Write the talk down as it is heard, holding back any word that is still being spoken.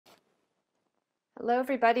Hello,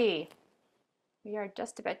 everybody. We are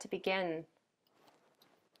just about to begin.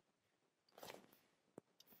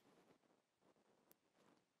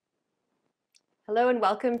 Hello and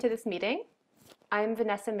welcome to this meeting. I'm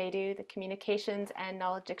Vanessa Maydew, the Communications and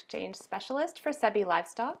Knowledge Exchange Specialist for SEBI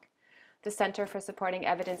Livestock, the Center for Supporting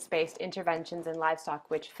Evidence-Based Interventions in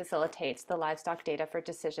Livestock, which facilitates the Livestock Data for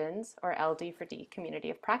Decisions, or LD4D,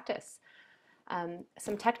 community of practice.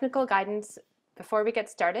 Some technical guidance before we get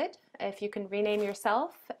started. If you can rename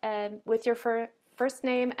yourself with your first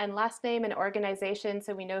name and last name and organization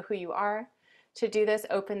so we know who you are. To do this,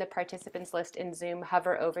 open the participants list in Zoom,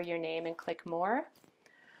 hover over your name and click More.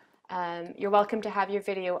 You're welcome to have your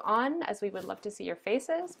video on, as we would love to see your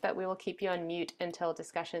faces, but we will keep you on mute until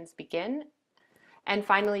discussions begin. And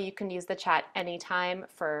finally, you can use the chat anytime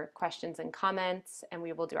for questions and comments, and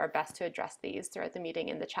we will do our best to address these throughout the meeting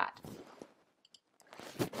in the chat.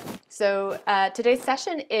 So today's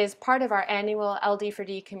session is part of our annual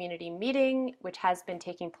LD4D community meeting, which has been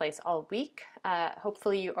taking place all week.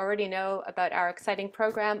 Hopefully you already know about our exciting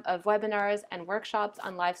program of webinars and workshops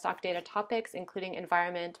on livestock data topics, including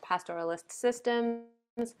environment, pastoralist systems,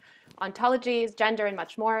 ontologies, gender, and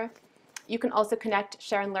much more. You can also connect,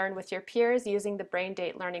 share, and learn with your peers using the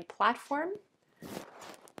BrainDate learning platform.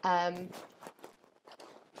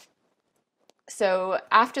 So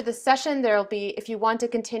after the session, there'll be, if you want to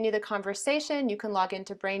continue the conversation, you can log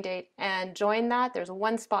into BrainDate and join that. There's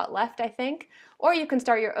one spot left, I think. Or you can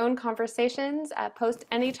start your own conversations, post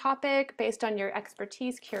any topic based on your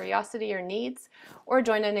expertise, curiosity, or needs, or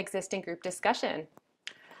join an existing group discussion.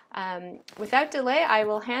 Without delay, I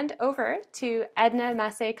will hand over to Edna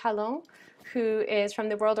Massé-Callon, who is from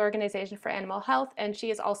the World Organization for Animal Health, and she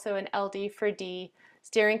is also an LD4D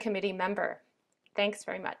steering committee member. Thanks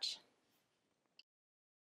very much.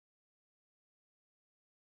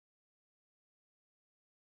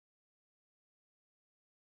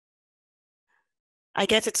 I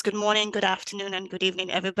guess it's good morning, good afternoon, and good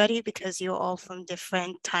evening, everybody, because you're all from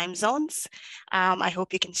different time zones. I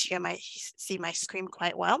hope you can see my screen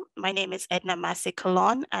quite well. My name is Edna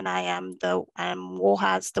Massé-Callon, and I am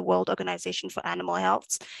WOHA's, the World Organization for Animal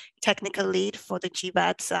Health's technical lead for the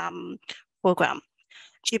GBADs program.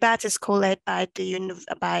 GBADs is co-led by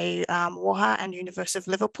WOHA and University of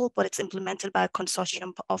Liverpool, but it's implemented by a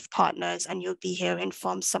consortium of partners, and you'll be hearing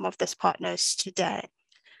from some of these partners today.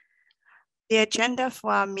 The agenda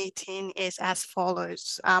for our meeting is as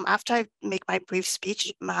follows. After I make my brief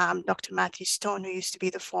speech, Dr. Matthew Stone, who used to be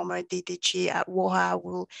the former DDG at WOHA,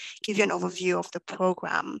 will give you an overview of the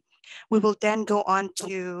program. We will then go on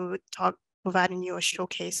to providing you a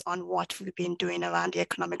showcase on what we've been doing around the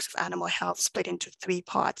economics of animal health, split into three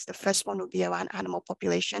parts. The first one will be around animal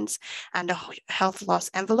populations and the health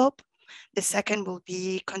loss envelope. The second will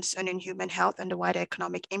be concerning human health and the wider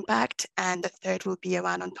economic impact. And the third will be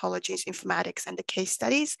around ontologies, informatics, and the case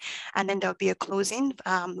studies. And then there'll be a closing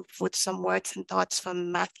with some words and thoughts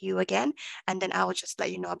from Matthew again. And then I will just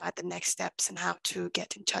let you know about the next steps and how to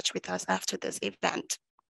get in touch with us after this event.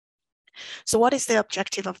 So what is the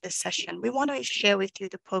objective of this session? We want to share with you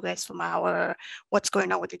the progress from what's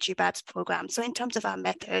going on with the GBADs program. So in terms of our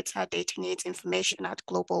methods, our data needs, information at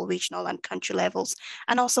global, regional, and country levels,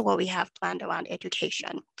 and also what we have planned around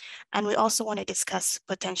education. And we also want to discuss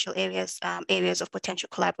potential areas of potential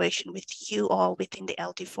collaboration with you all within the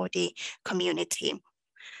LD4D community.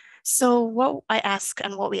 So what I ask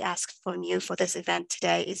and what we ask from you for this event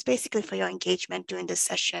today is basically for your engagement during this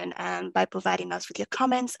session and by providing us with your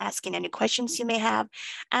comments, asking any questions you may have,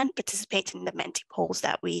 and participating in the Menti polls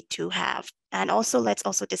that we do have. And also, let's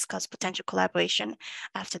also discuss potential collaboration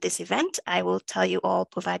after this event. I will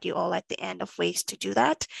provide you all at the end of ways to do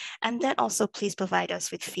that. And then also, please provide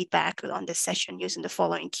us with feedback on this session using the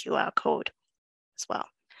following QR code as well.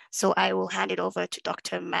 So I will hand it over to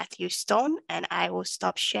Dr. Matthew Stone, and I will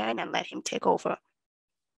stop sharing and let him take over.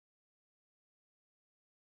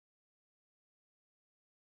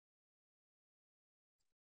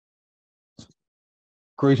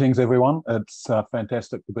 Greetings, everyone. It's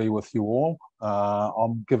fantastic to be with you all.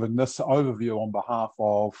 I'm giving this overview on behalf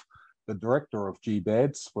of the director of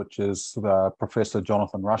GBADs, which is Professor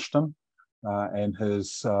Jonathan Rushton, and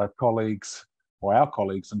his colleagues, or our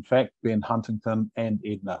colleagues, in fact, Ben Huntington and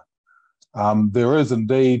Edna. There is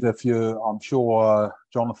indeed, I'm sure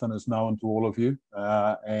Jonathan is known to all of you,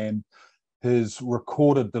 and his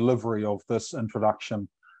recorded delivery of this introduction,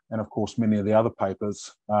 and of course many of the other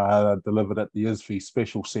papers delivered at the ISV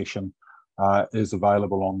special session, is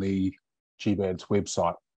available on the GBADs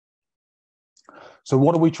website. So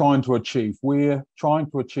what are we trying to achieve? We're trying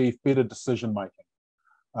to achieve better decision making.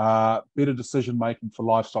 Better decision making for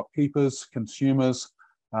livestock keepers, consumers,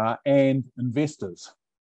 and investors.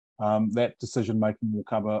 That decision making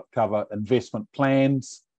will cover investment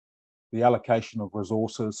plans, the allocation of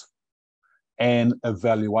resources, and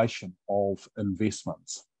evaluation of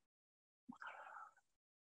investments.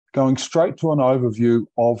 Going straight to an overview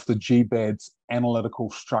of the GBADs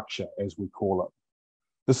analytical structure, as we call it.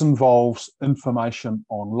 This involves information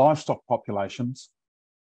on livestock populations,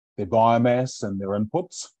 their biomass and their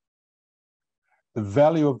inputs, the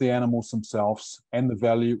value of the animals themselves, and the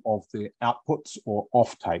value of their outputs or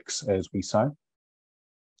offtakes, as we say.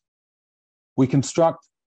 We construct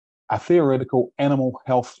a theoretical animal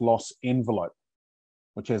health loss envelope,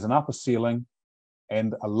 which has an upper ceiling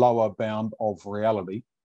and a lower bound of reality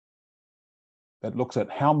that looks at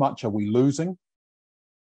how much are we losing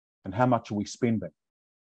and how much are we spending.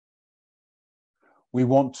 We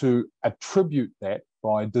want to attribute that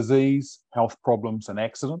by disease, health problems, and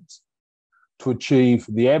accidents to achieve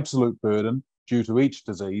the absolute burden due to each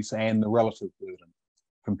disease and the relative burden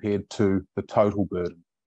compared to the total burden.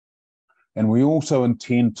 And we also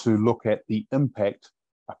intend to look at the impact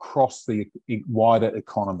across the wider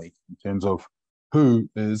economy in terms of who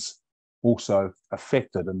is also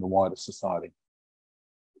affected in the wider society.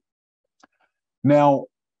 Now,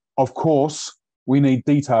 of course, we need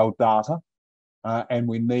detailed data and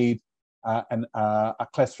we need a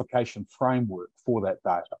classification framework for that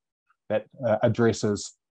data that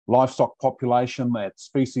addresses livestock population at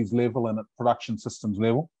species level and at production systems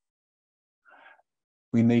level.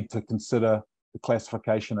 We need to consider the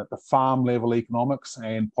classification at the farm level economics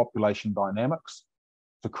and population dynamics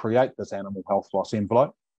to create this animal health loss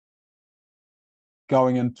envelope.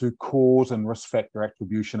 Going into cause and risk factor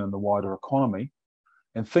attribution in the wider economy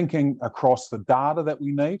and thinking across the data that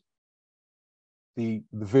we need, the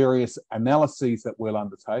various analyses that we'll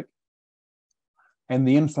undertake, and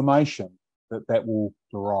the information that will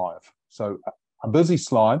derive. So a busy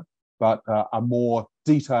slide, but a more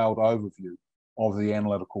detailed overview of the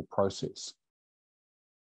analytical process.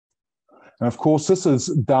 And of course, this is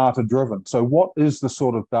data driven. So what is the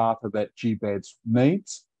sort of data that GBADs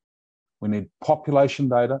needs? We need population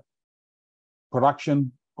data,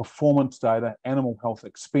 production, performance data, animal health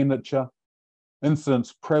expenditure,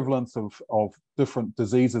 incidence, prevalence of different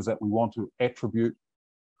diseases that we want to attribute,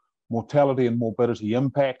 mortality and morbidity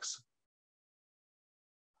impacts.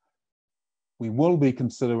 We will be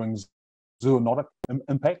considering zoonotic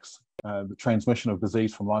impacts, the transmission of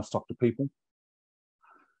disease from livestock to people.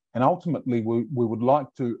 And ultimately, we would like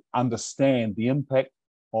to understand the impact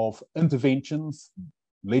of interventions,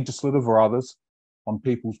 legislative or others, on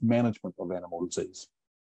people's management of animal disease.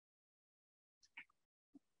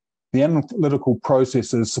 The analytical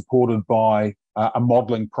process is supported by a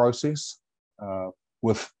modelling process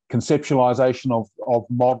with conceptualisation of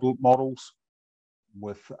models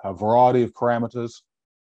with a variety of parameters,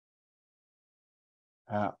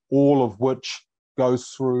 all of which goes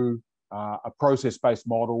through a process-based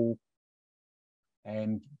model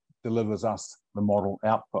and delivers us the model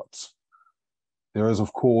outputs. There is,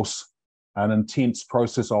 of course, an intense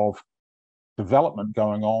process of development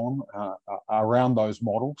going on around those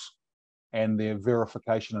models and their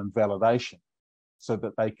verification and validation so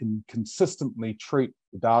that they can consistently treat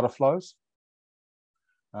the data flows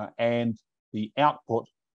and the output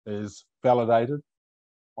is validated,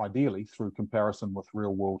 ideally through comparison with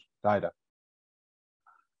real-world data.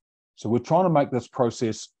 So we're trying to make this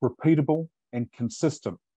process repeatable and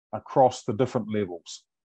consistent across the different levels,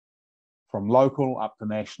 from local up to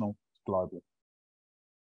national to global.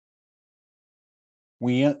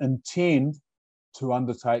 We intend to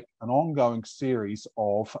undertake an ongoing series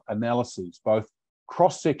of analyses, both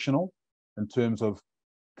cross-sectional in terms of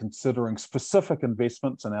considering specific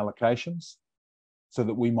investments and allocations so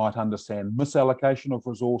that we might understand misallocation of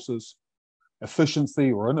resources,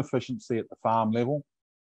 efficiency or inefficiency at the farm level,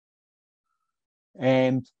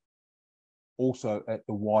 and also at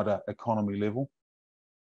the wider economy level.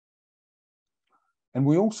 And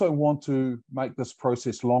we also want to make this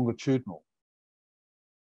process longitudinal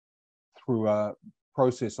through a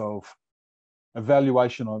process of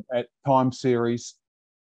evaluation at time series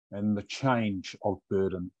and the change of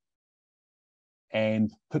burden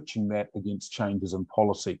and pitching that against changes in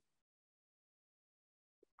policy.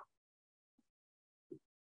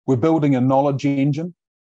 We're building a knowledge engine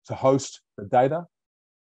to host the data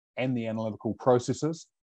and the analytical processes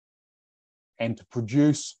and to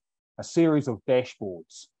produce a series of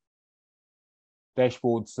dashboards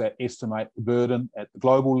that estimate the burden at the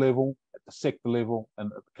global level, at the sector level,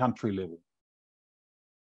 and at the country level.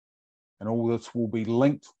 And all this will be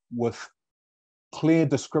linked with clear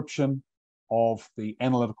description of the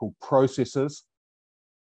analytical processes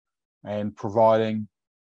and providing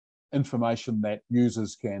information that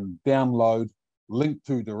users can download, link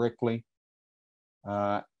to directly,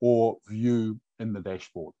 or view in the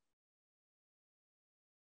dashboard.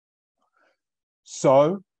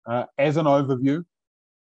 So, as an overview,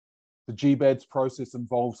 the GBADs process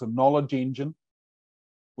involves a knowledge engine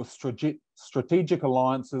with strategic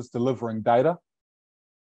alliances delivering data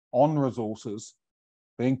on resources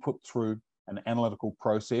being put through an analytical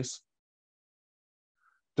process,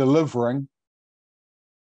 delivering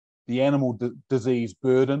the animal disease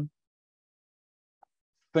burden,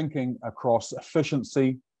 thinking across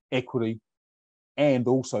efficiency, equity, and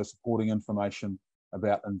also supporting information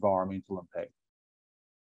about environmental impact.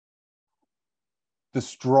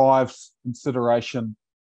 This drives consideration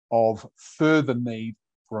of further need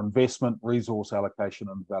for investment, resource allocation,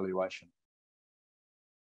 and evaluation.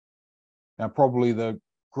 Now, probably the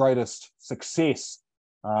greatest success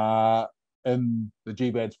in the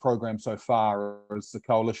GBADs program so far is the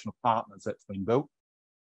coalition of partners that's been built.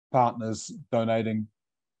 Partners donating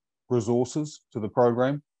resources to the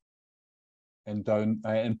program and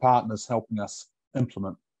partners helping us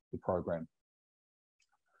implement the program.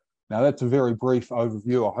 Now, that's a very brief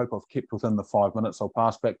overview. I hope I've kept within the 5 minutes. I'll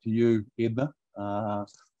pass back to you, Edna,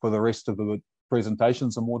 for the rest of the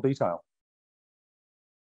presentations in more detail.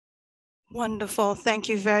 Wonderful. Thank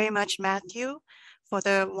you very much, Matthew, for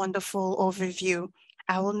the wonderful overview.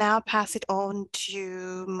 I will now pass it on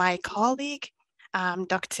to my colleague,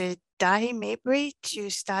 Dr. Di Mabry, to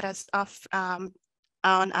start us off on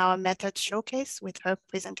our method showcase with her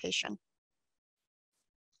presentation.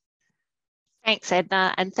 Thanks,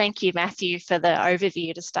 Edna, and thank you, Matthew, for the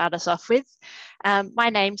overview to start us off with.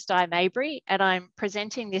 My name's Di Mabry, and I'm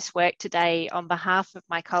presenting this work today on behalf of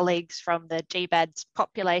my colleagues from the GBADs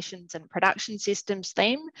Populations and Production Systems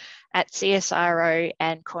theme at CSIRO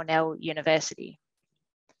and Cornell University.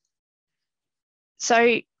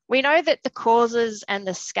 So we know that the causes and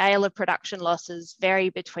the scale of production losses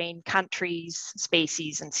vary between countries,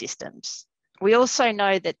 species, and systems. We also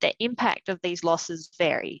know that the impact of these losses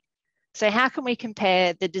vary. So how can we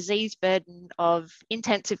compare the disease burden of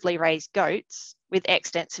intensively raised goats with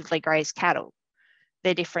extensively grazed cattle?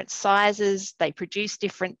 They're different sizes, they produce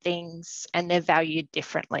different things, and they're valued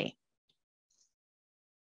differently.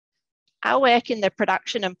 Our work in the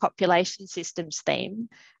production and population systems theme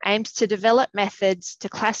aims to develop methods to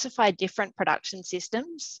classify different production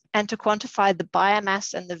systems and to quantify the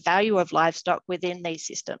biomass and the value of livestock within these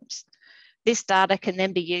systems. This data can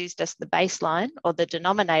then be used as the baseline or the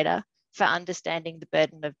denominator for understanding the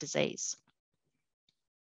burden of disease.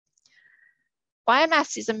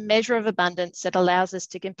 Biomass is a measure of abundance that allows us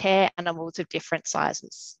to compare animals of different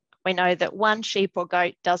sizes. We know that one sheep or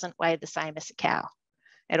goat doesn't weigh the same as a cow.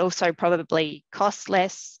 It also probably costs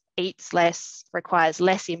less, eats less, requires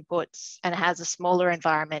less inputs, and has a smaller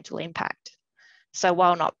environmental impact. So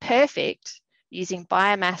while not perfect, using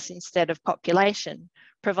biomass instead of population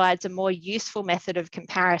provides a more useful method of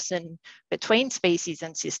comparison between species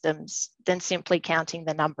and systems than simply counting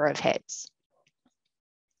the number of heads.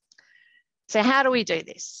 So how do we do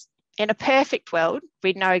this? In a perfect world,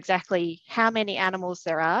 we'd know exactly how many animals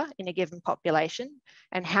there are in a given population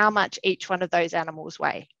and how much each one of those animals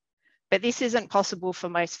weigh. But this isn't possible for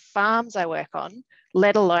most farms I work on,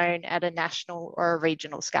 let alone at a national or a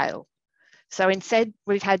regional scale. So instead,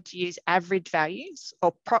 we've had to use average values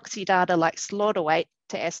or proxy data like slaughter weight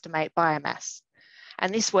to estimate biomass.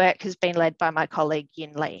 And this work has been led by my colleague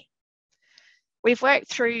Yin Li. We've worked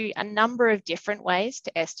through a number of different ways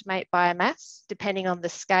to estimate biomass, depending on the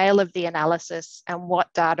scale of the analysis and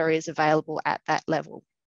what data is available at that level.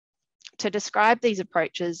 To describe these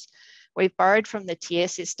approaches, we've borrowed from the tier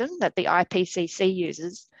system that the IPCC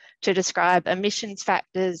uses to describe emissions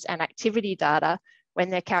factors and activity data when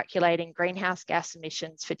they're calculating greenhouse gas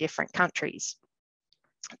emissions for different countries.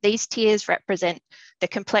 These tiers represent the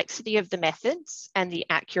complexity of the methods and the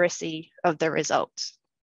accuracy of the results.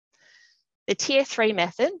 The tier 3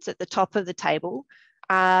 methods at the top of the table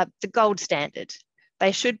are the gold standard.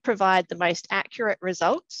 They should provide the most accurate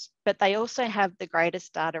results, but they also have the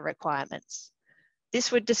greatest data requirements.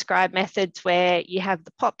 This would describe methods where you have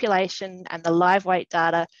the population and the live weight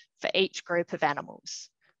data for each group of animals.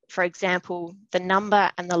 For example, the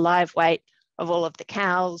number and the live weight of all of the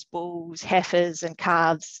cows, bulls, heifers, and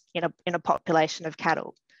calves in a population of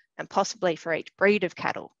cattle, and possibly for each breed of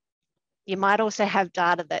cattle. You might also have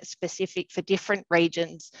data that's specific for different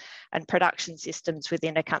regions and production systems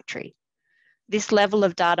within a country. This level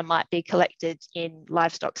of data might be collected in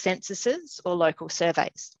livestock censuses or local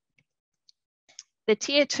surveys. The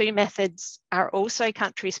tier 2 methods are also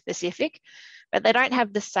country specific, but they don't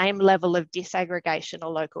have the same level of disaggregation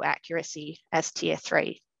or local accuracy as tier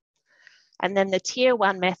 3. And then the tier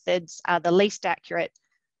 1 methods are the least accurate,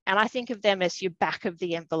 and I think of them as your back of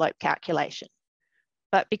the envelope calculation.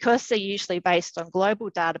 But because they're usually based on global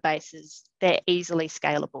databases, they're easily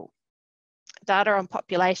scalable. Data on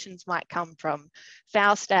populations might come from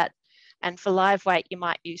FowlStat, and for live weight, you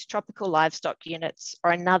might use tropical livestock units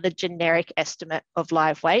or another generic estimate of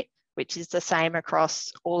live weight, which is the same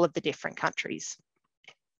across all of the different countries.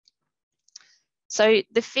 So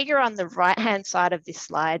the figure on the right-hand side of this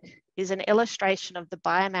slide is an illustration of the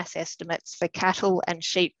biomass estimates for cattle and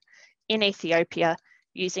sheep in Ethiopia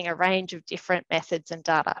using a range of different methods and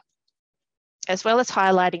data. As well as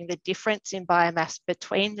highlighting the difference in biomass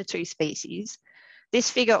between the two species, this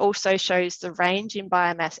figure also shows the range in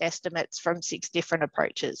biomass estimates from 6 different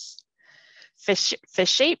approaches. For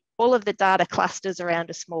sheep, all of the data clusters around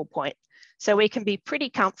a small point, so we can be pretty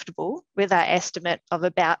comfortable with our estimate of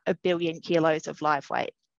about 1 billion kilos of live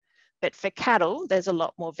weight. But for cattle, there's a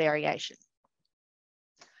lot more variation.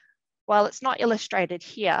 While it's not illustrated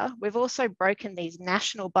here, we've also broken these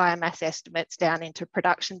national biomass estimates down into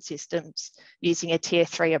production systems using a tier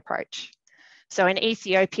 3 approach. So in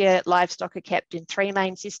Ethiopia, livestock are kept in 3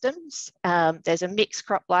 main systems. There's a mixed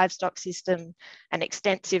crop livestock system, an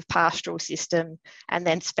extensive pastoral system, and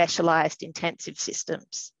then specialised intensive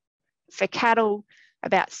systems. For cattle,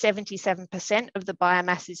 about 77% of the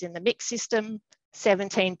biomass is in the mixed system,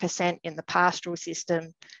 17% in the pastoral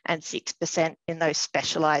system, and 6% in those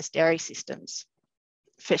specialised dairy systems.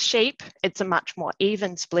 For sheep, it's a much more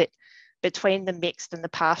even split between the mixed and the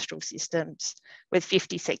pastoral systems, with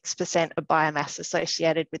 56% of biomass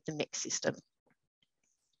associated with the mixed system.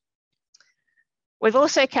 We've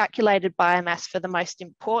also calculated biomass for the most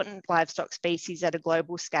important livestock species at a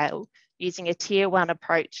global scale using a tier 1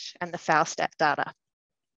 approach and the FowlStat data.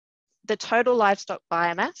 The total livestock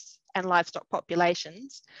biomass and livestock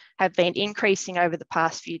populations have been increasing over the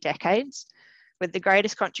past few decades, with the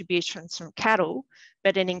greatest contributions from cattle,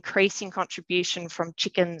 but an increasing contribution from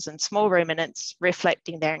chickens and small ruminants,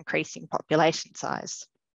 reflecting their increasing population size.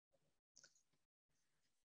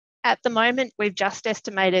 At the moment, we've just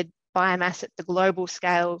estimated biomass at the global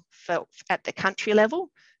scale at the country level,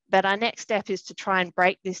 but our next step is to try and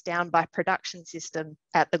break this down by production system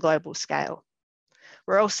at the global scale.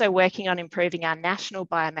 We're also working on improving our national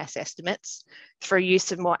biomass estimates through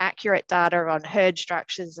use of more accurate data on herd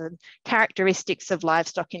structures and characteristics of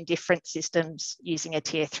livestock in different systems using a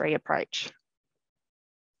tier 3 approach.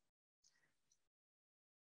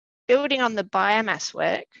 Building on the biomass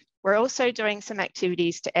work, we're also doing some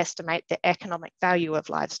activities to estimate the economic value of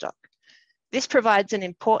livestock. This provides an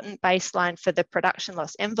important baseline for the production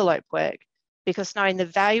loss envelope work, because knowing the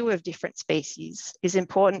value of different species is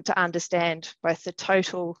important to understand both the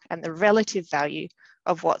total and the relative value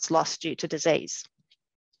of what's lost due to disease.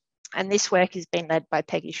 And this work is being led by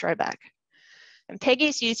Peggy Schroback. And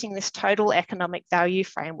Peggy's using this total economic value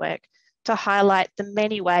framework to highlight the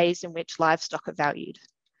many ways in which livestock are valued.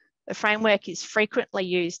 The framework is frequently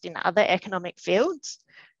used in other economic fields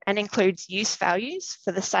and includes use values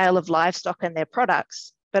for the sale of livestock and their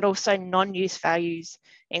products, but also non-use values,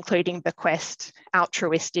 including bequest,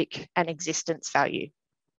 altruistic, and existence value.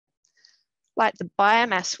 Like the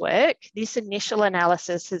biomass work, this initial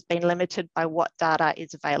analysis has been limited by what data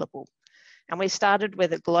is available. And we started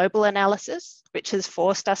with a global analysis, which has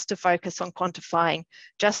forced us to focus on quantifying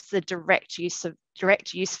just the direct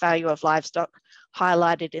use value of livestock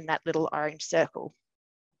highlighted in that little orange circle.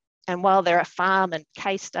 And while there are farm and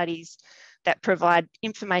case studies that provide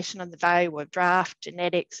information on the value of draft,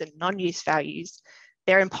 genetics, and non-use values,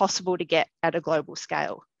 they're impossible to get at a global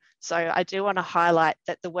scale. So I do want to highlight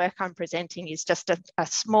that the work I'm presenting is just a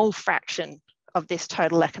small fraction of this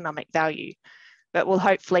total economic value, but will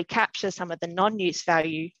hopefully capture some of the non-use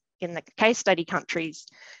value in the case study countries.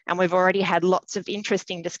 And we've already had lots of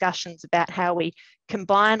interesting discussions about how we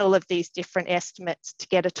combine all of these different estimates to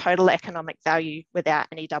get a total economic value without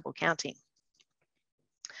any double counting.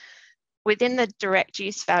 Within the direct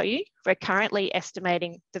use value, we're currently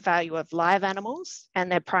estimating the value of live animals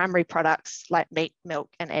and their primary products like meat,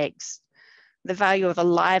 milk, and eggs. The value of a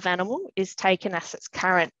live animal is taken as its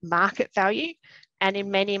current market value, and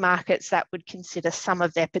in many markets that would consider some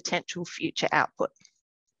of their potential future output.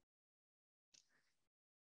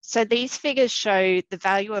 So these figures show the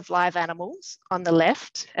value of live animals on the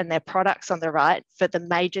left and their products on the right for the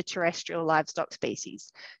major terrestrial livestock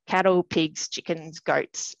species: cattle, pigs, chickens,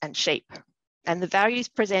 goats, and sheep. And the values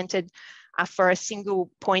presented are for a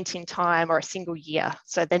single point in time or a single year.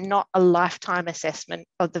 So they're not a lifetime assessment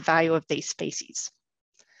of the value of these species.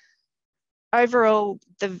 Overall,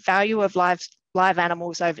 the value of live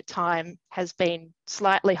animals over time has been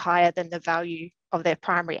slightly higher than the value of their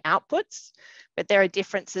primary outputs, but there are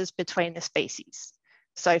differences between the species.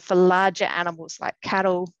 So for larger animals like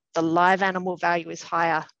cattle, the live animal value is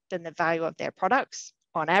higher than the value of their products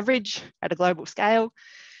on average at a global scale.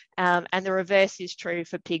 And the reverse is true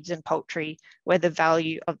for pigs and poultry, where the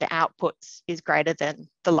value of the outputs is greater than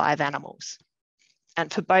the live animals.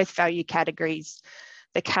 And for both value categories,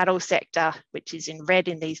 the cattle sector, which is in red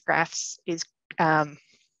in these graphs,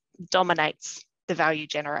 dominates the value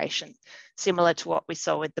generation, similar to what we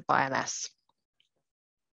saw with the biomass.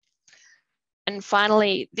 And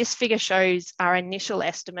finally, this figure shows our initial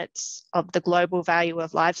estimates of the global value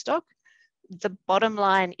of livestock. The bottom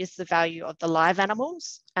line is the value of the live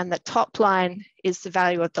animals, and the top line is the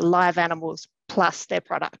value of the live animals plus their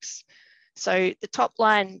products. So the top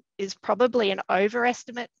line is probably an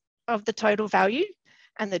overestimate of the total value,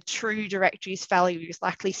 and the true direct use value is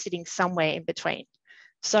likely sitting somewhere in between.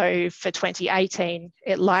 So for 2018,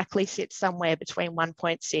 it likely sits somewhere between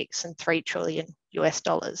 1.6 and 3 trillion US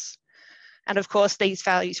dollars. And of course, these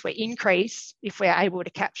values will increase if we're able to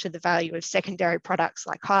capture the value of secondary products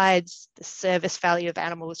like hides, the service value of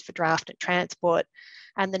animals for draft and transport,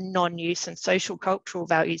 and the non-use and social cultural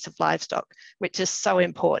values of livestock, which is so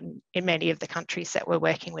important in many of the countries that we're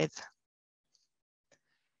working with.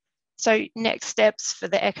 So next steps for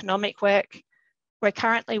the economic work. We're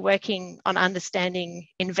currently working on understanding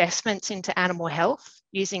investments into animal health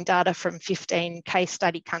using data from 15 case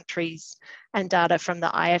study countries and data from the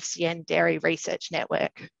IFCN Dairy Research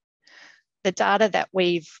Network. The data that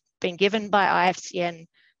we've been given by IFCN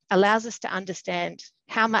allows us to understand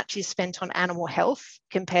how much is spent on animal health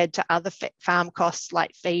compared to other farm costs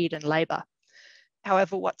like feed and labour.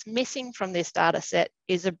 However, what's missing from this data set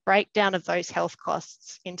is a breakdown of those health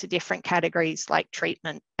costs into different categories like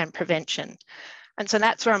treatment and prevention. And so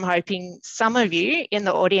that's where I'm hoping some of you in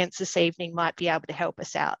the audience this evening might be able to help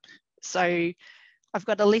us out. So I've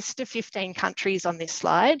got a list of 15 countries on this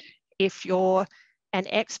slide. If you're an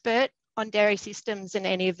expert on dairy systems in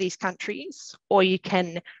any of these countries, or you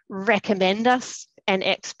can recommend us an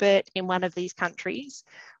expert in one of these countries,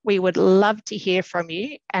 we would love to hear from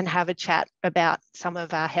you and have a chat about some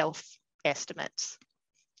of our health estimates.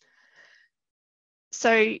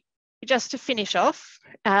 So just to finish off,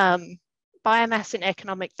 biomass and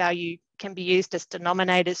economic value can be used as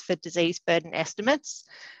denominators for disease burden estimates.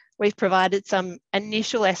 We've provided some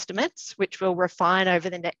initial estimates, which we'll refine over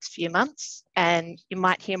the next few months, and you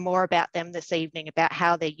might hear more about them this evening about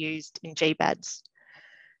how they're used in GBADs.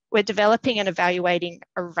 We're developing and evaluating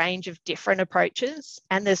a range of different approaches,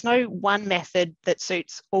 and there's no one method that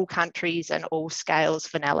suits all countries and all scales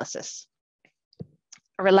of analysis.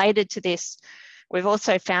 Related to this, we've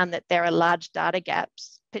also found that there are large data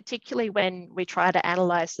gaps, particularly when we try to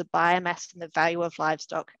analyse the biomass and the value of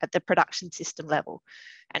livestock at the production system level.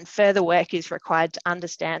 And further work is required to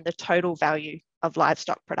understand the total value of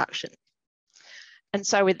livestock production. And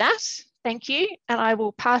so with that, thank you. And I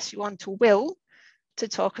will pass you on to Will to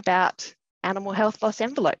talk about animal health loss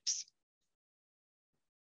envelopes.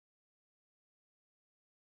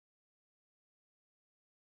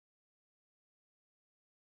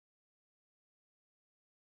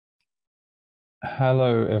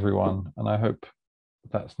 Hello, everyone, and I hope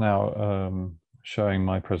that's now showing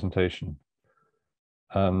my presentation.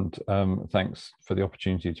 And thanks for the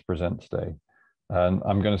opportunity to present today. And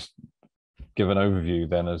I'm going to give an overview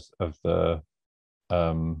then of the.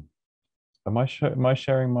 Am I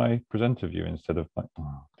sharing my presenter view instead of my?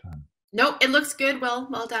 Oh, damn. Nope, it looks good.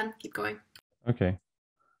 Well done. Keep going. Okay.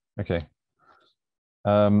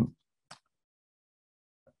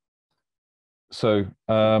 So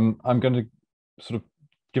I'm going to sort of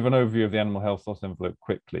give an overview of the animal health loss envelope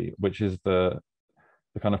quickly, which is the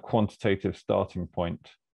kind of quantitative starting point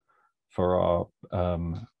for our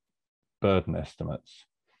burden estimates.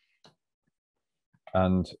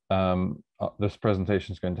 And this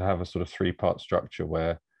presentation is going to have a sort of three-part structure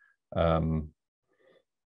where kind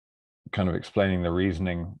of explaining the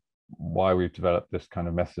reasoning why we've developed this kind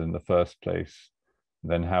of method in the first place,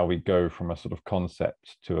 then how we go from a sort of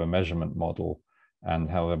concept to a measurement model, and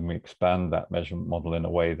how then we expand that measurement model in a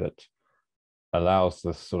way that allows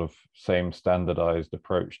this sort of same standardized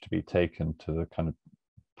approach to be taken to the kind of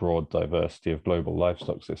broad diversity of global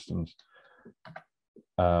livestock systems.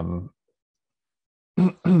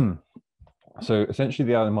 So essentially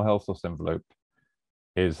the animal health loss envelope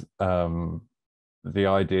is the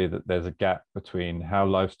idea that there's a gap between how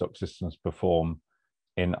livestock systems perform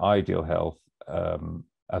in ideal health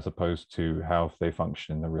as opposed to how they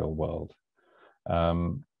function in the real world.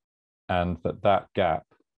 And that gap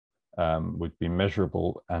would be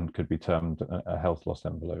measurable and could be termed a health loss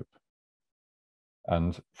envelope.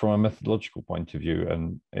 And from a methodological point of view,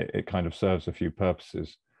 and it kind of serves a few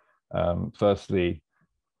purposes. Firstly,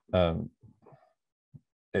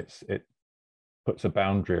 it puts a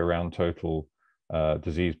boundary around total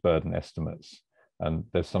disease burden estimates. And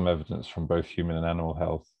there's some evidence from both human and animal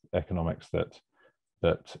health economics that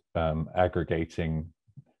aggregating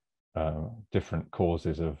different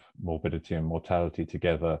causes of morbidity and mortality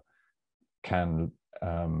together can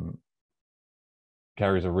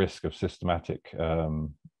carries a risk of systematic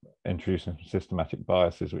introducing systematic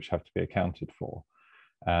biases which have to be accounted for,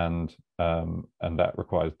 and that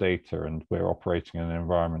requires data. And we're operating in an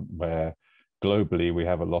environment where globally we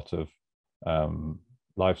have a lot of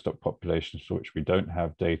livestock populations for which we don't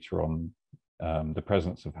have data on the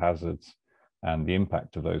presence of hazards and the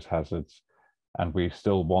impact of those hazards. And we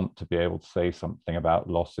still want to be able to say something about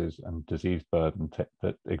losses and disease burden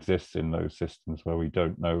that exists in those systems where we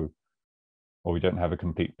don't know, or we don't have a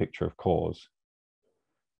complete picture of cause.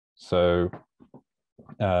 So,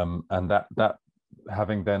 and that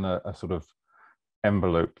having then a sort of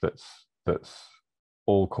envelope that's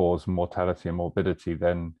all cause mortality and morbidity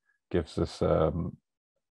then gives us a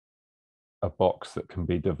box that can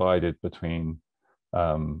be divided between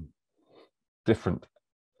different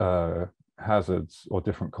hazards or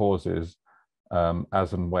different causes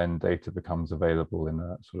as and when data becomes available in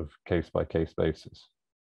a sort of case-by-case basis.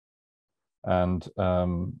 And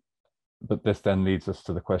but this then leads us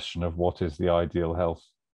to the question of what is the ideal health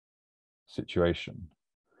situation.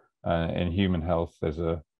 In human health, there's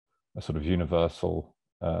a sort of universal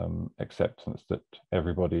acceptance that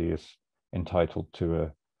everybody is entitled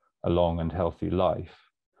to a long and healthy life,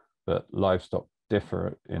 but livestock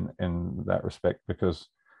differ in that respect because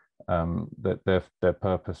that their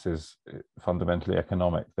purpose is fundamentally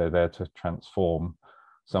economic. They're there to transform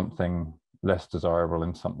something less desirable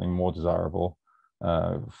into something more desirable,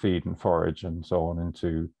 feed and forage and so on,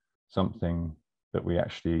 into something that we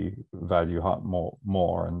actually value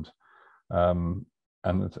more. And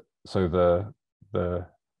so the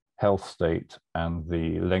health state and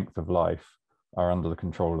the length of life are under the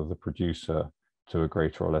control of the producer to a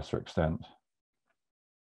greater or lesser extent.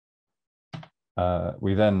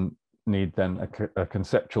 We then need a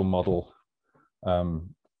conceptual model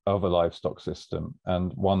of a livestock system,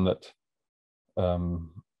 and one that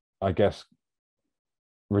I guess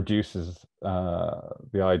reduces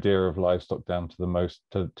the idea of livestock down to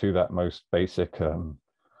that most basic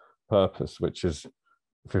purpose, which is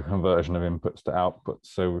the conversion of inputs to outputs.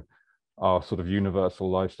 So our sort of universal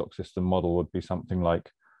livestock system model would be something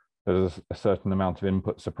like there's a certain amount of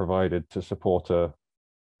inputs are provided to support a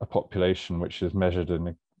population which is measured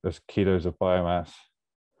as kilos of biomass,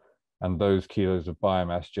 and those kilos of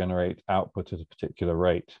biomass generate output at a particular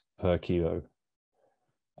rate per kilo.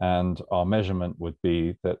 And our measurement would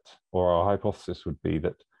be that, or our hypothesis would be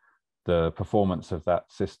that the performance of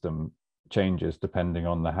that system changes depending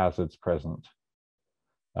on the hazards present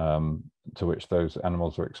to which those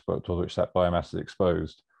animals are exposed, or which that biomass is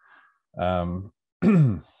exposed. And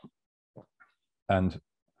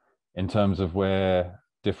in terms of where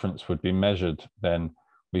difference would be measured, then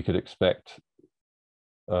we could expect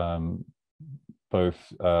both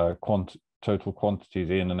total quantities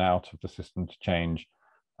in and out of the system to change,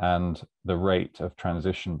 and the rate of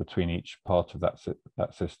transition between each part of that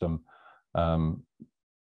system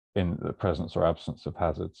in the presence or absence of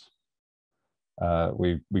hazards.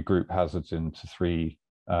 We group hazards into three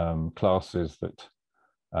classes that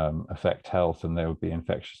affect health, and they would be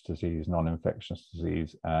infectious disease, non-infectious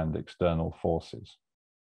disease, and external forces.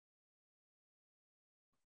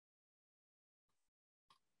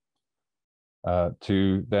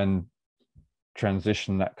 To then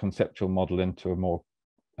transition that conceptual model into a more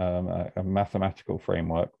a mathematical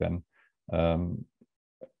framework, then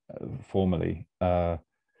formally,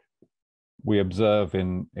 we observe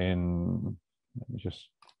in let me just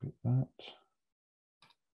put that.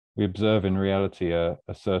 We observe in reality a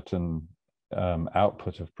certain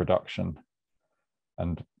output of production,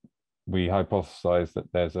 and we hypothesize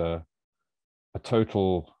that there's a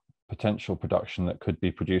total potential production that could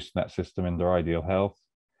be produced in that system in their ideal health,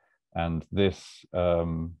 and this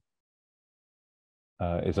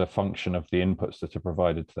is a function of the inputs that are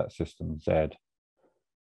provided to that system, Z.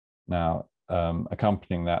 Now,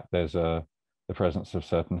 accompanying that, there's the presence of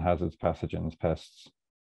certain hazards, pathogens, pests,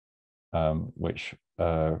 which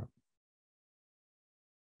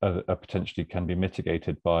potentially can be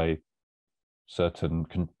mitigated by certain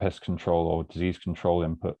pest control or disease control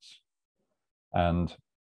inputs. And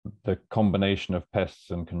the combination of pests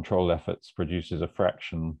and control efforts produces a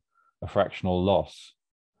fractional loss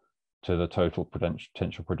to the total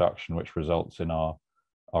potential production, which results in our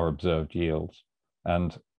observed yields.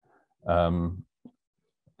 And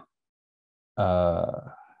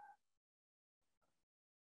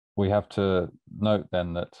we have to note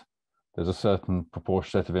then that there's a certain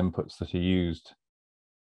proportion set of inputs that are used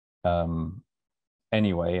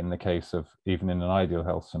anyway in the case of even in an ideal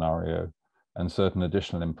health scenario, and certain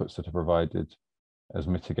additional inputs that are provided as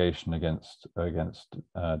mitigation against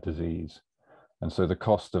disease. And so the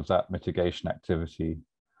cost of that mitigation activity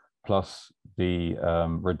plus the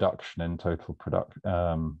reduction in total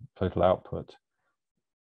output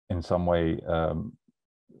in some way,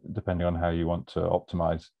 depending on how you want to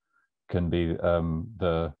optimize, can be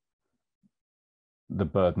the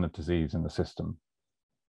burden of disease in the system.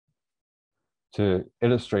 To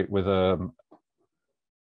illustrate with a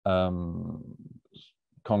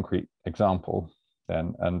concrete example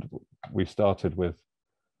then, and we started with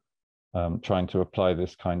trying to apply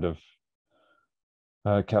this kind of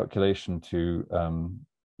calculation to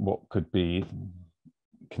what could be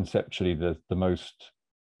conceptually the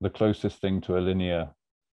closest thing to a linear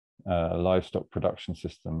livestock production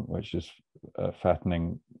system, which is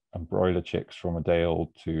fattening broiler chicks from a day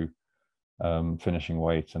old to finishing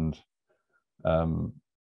weight, and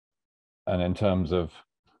in terms of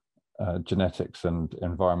genetics and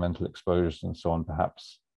environmental exposures and so on,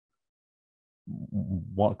 perhaps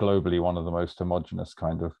globally one of the most homogeneous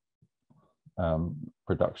kind of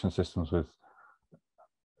production systems with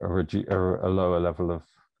a lower level of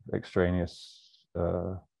extraneous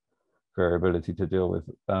variability to deal with,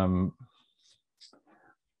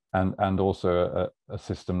 and also a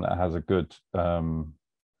system that has a good, a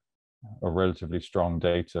relatively strong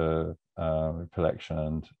data collection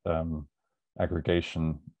and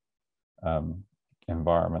aggregation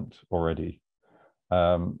environment already.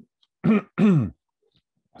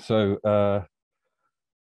 So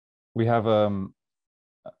we have a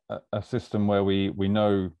system where we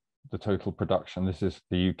know the total production. This is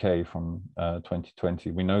the UK from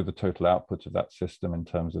 2020. We know the total output of that system in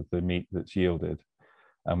terms of the meat that's yielded,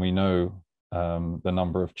 and we know the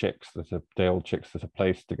number of chicks that are day-old chicks that are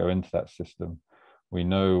placed to go into that system. We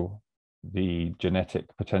know the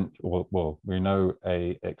genetic potential, well, we know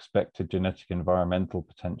a expected genetic environmental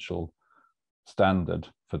potential standard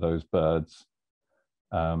for those birds,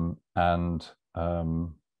 and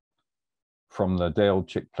from the day-old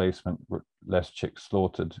chick placement, less chicks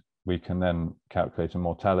slaughtered, we can then calculate a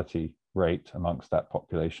mortality rate amongst that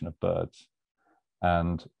population of birds,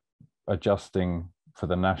 and adjusting for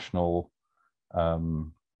the national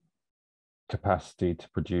capacity to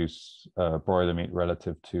produce broiler meat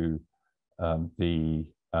relative to the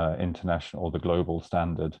international or the global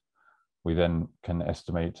standard, we then can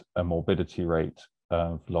estimate a morbidity rate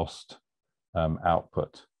of lost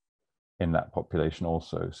output in that population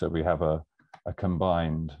also. So we have a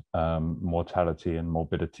combined mortality and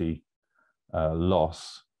morbidity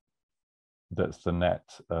loss that's the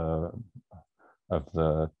net of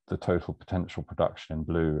the total potential production in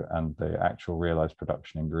blue and the actual realized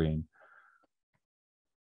production in green.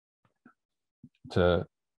 To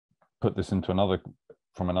put this into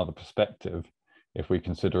from another perspective, if we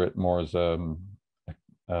consider it more as a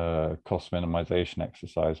cost minimization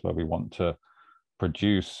exercise where we want to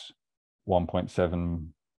produce 1.7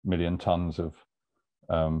 million tons of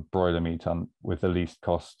broiler meat with the least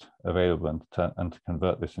cost available, and to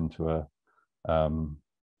convert this into a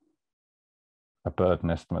burden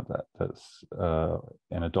estimate that's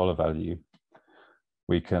in a dollar value,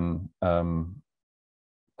 we can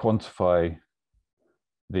quantify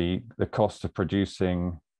the cost of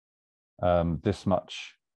producing this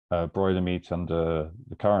much broiler meat under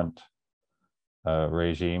the current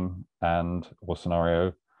regime or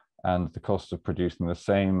scenario, and the cost of producing the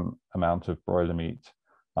same amount of broiler meat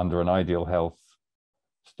under an ideal health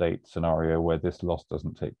state scenario where this loss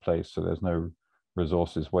doesn't take place. So there's no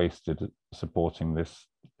resources wasted supporting this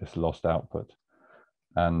lost output.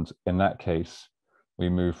 And in that case, we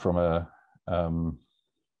move from a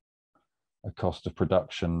cost of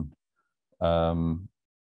production,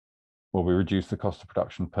 we reduce the cost of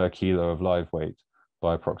production per kilo of live weight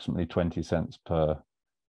by approximately 20 cents per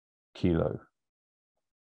kilo.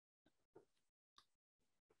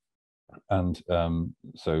 And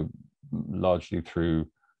so largely through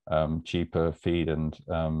cheaper feed and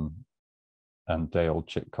day-old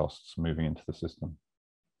chick costs moving into the system.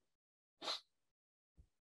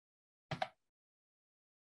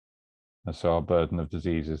 And so our burden of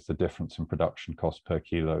disease is the difference in production cost per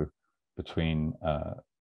kilo between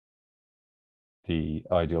the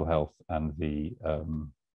ideal health and the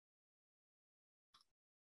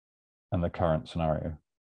current scenario.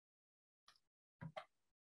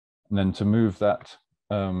 And then to move that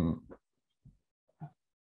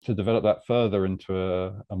to develop that further into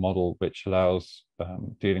a model which allows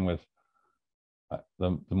dealing with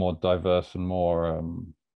the more diverse and more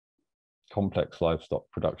complex livestock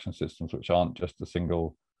production systems, which aren't just a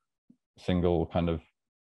single kind of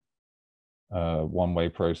one-way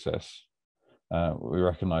process. We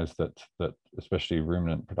recognize that especially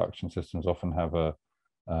ruminant production systems often have a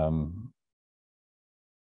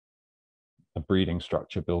breeding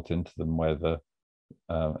structure built into them, where the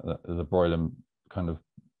broiler kind of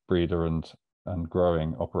breeder and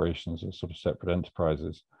growing operations are sort of separate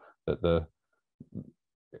enterprises. That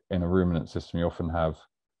in a ruminant system you often have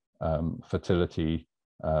fertility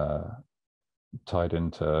tied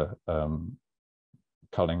into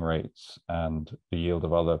culling rates and the yield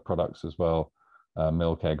of other products as well,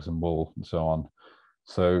 milk, eggs, and wool, and so on.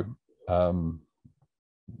 So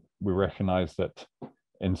we recognize that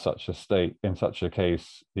in such a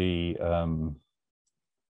case, the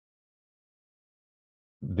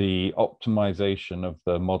optimization of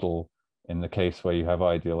the model in the case where you have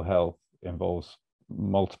ideal health involves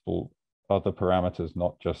multiple other parameters,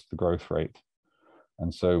 not just the growth rate.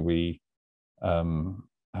 And so we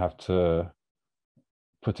have to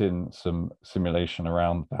put in some simulation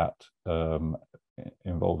around that,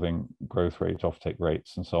 involving growth rate, offtake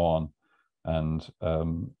rates, and so on.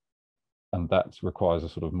 And that requires a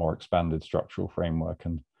sort of more expanded structural framework.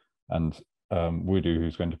 And Wudu,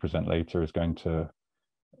 who's going to present later, is going to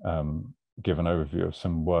give an overview of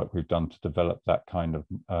some work we've done to develop that kind of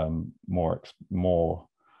more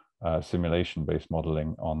simulation-based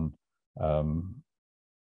modeling on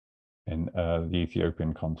in the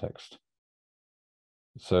Ethiopian context.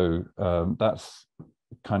 So that's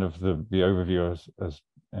kind of the overview as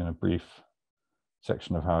in a brief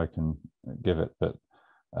section of how I can give it. But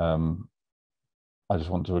I just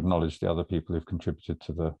want to acknowledge the other people who've contributed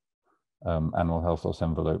to the animal health loss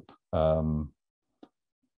envelope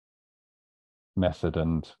method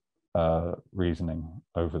and reasoning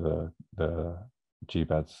over the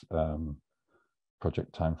GBADs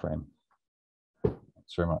project timeframe.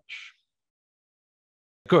 Thanks very much.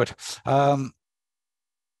 Good.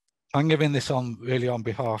 I'm giving this really on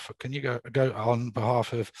behalf. Can you go on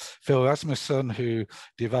behalf of Phil Rasmussen, who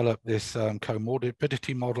developed this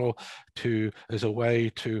comorbidity model as a way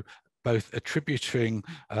to both attributing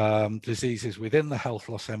diseases within the health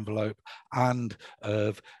loss envelope and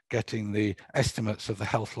of getting the estimates of the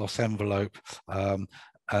health loss envelope.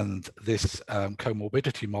 And this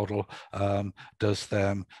comorbidity model does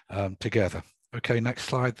them together. Okay, next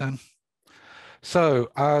slide then. So,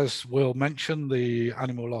 as Will mentioned, the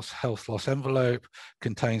animal health loss envelope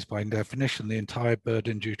contains by definition the entire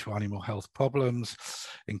burden due to animal health problems,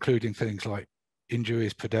 including things like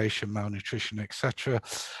injuries, predation, malnutrition, etc.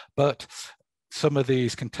 But some of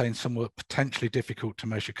these contain somewhat potentially difficult to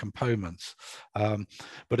measure components.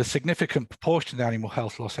 But a significant proportion of the animal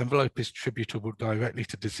health loss envelope is attributable directly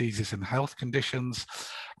to diseases and health conditions.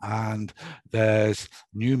 And there's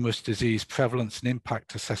numerous disease prevalence and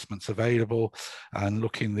impact assessments available, and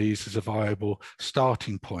looking at these as a viable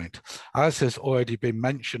starting point. As has already been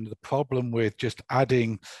mentioned, the problem with just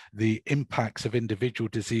adding the impacts of individual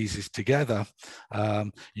diseases together,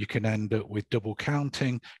 you can end up with double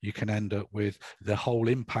counting, you can end up with the whole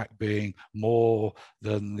impact being more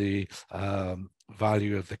than the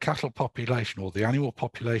value of the cattle population or the animal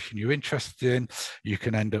population you're interested in. You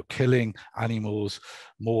can end up killing animals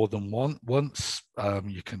more than once.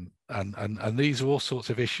 You can, and these are all sorts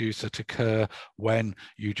of issues that occur when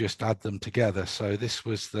you just add them together. So this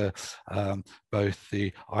was the both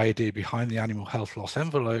the idea behind the animal health loss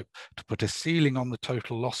envelope, to put a ceiling on the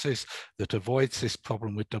total losses that avoids this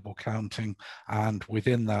problem with double counting, and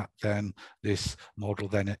within that then this model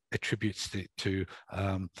then attributes it to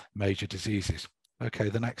major diseases. Okay,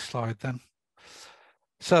 the next slide then.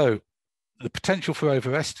 So the potential for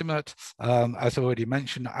overestimate, as I already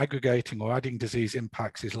mentioned, aggregating or adding disease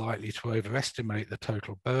impacts is likely to overestimate the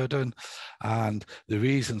total burden. And the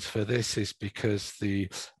reasons for this is because the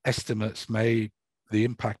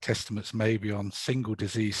impact estimates may be on single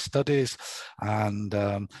disease studies, and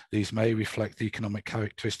these may reflect the economic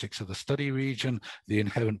characteristics of the study region, the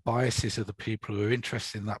inherent biases of the people who are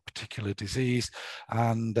interested in that particular disease,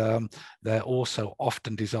 and they're also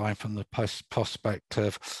often designed from the prospect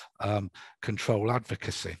of control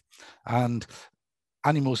advocacy. And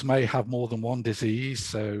animals may have more than one disease,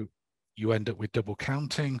 so you end up with double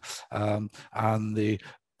counting, and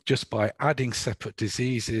just by adding separate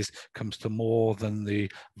diseases comes to more than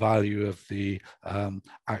the value of the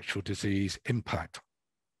actual disease impact.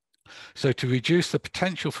 So to reduce the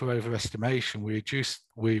potential for overestimation,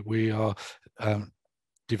 we are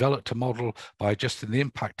developed a model by adjusting the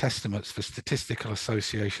impact estimates for statistical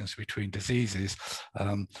associations between diseases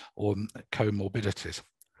or comorbidities.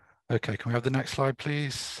 Okay, can we have the next slide,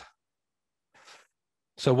 please?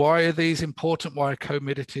 So why are these important? Why are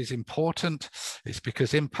comorbidities important? It's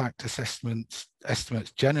because impact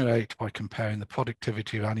estimates generate by comparing the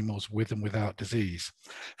productivity of animals with and without disease.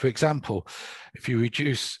 For example, if you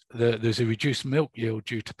reduce there's a reduced milk yield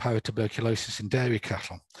due to paratuberculosis in dairy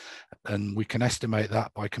cattle, and we can estimate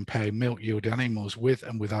that by comparing milk yield animals with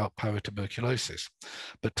and without paratuberculosis.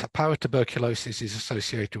 But paratuberculosis is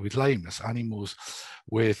associated with lameness. Animals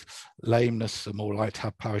with lameness are more likely to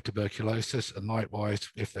have paratuberculosis, and likewise,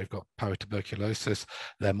 if they've got paratuberculosis,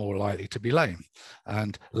 they're more likely to be lame.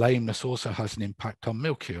 And lameness also has an impact on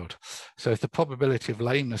milk yield. So if the probability of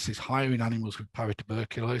lameness is higher in animals with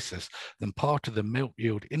paratuberculosis, then part of the milk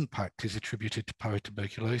yield impact is attributed to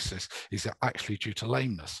paratuberculosis is actually due to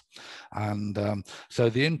lameness. And so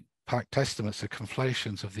the impact estimates are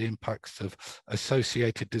conflations of the impacts of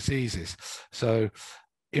associated diseases. So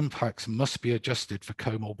impacts must be adjusted for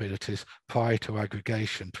comorbidities prior to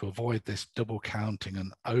aggregation to avoid this double counting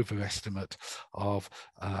and overestimate of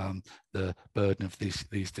the burden of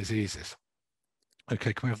these diseases.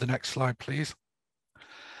 Okay, can we have the next slide, please?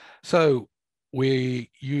 So we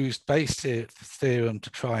used Bayes' theorem to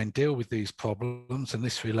try and deal with these problems, and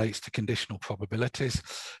this relates to conditional probabilities,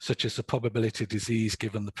 such as the probability of disease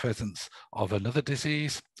given the presence of another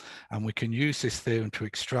disease. And we can use this theorem to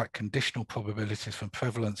extract conditional probabilities from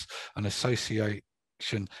prevalence and association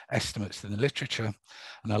estimates in the literature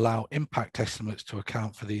and allow impact estimates to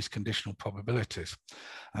account for these conditional probabilities.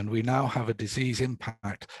 And we now have a disease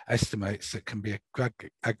impact estimates that can be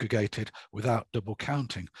aggregated without double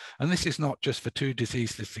counting. And this is not just for two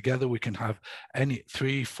diseases together. We can have any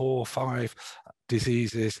 3, 4, 5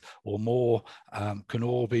 diseases or more can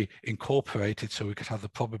all be incorporated, so we could have the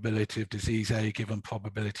probability of disease A given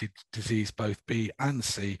probability of disease both B and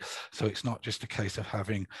C. So it's not just a case of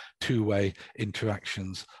having two-way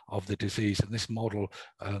interactions of the disease. And this model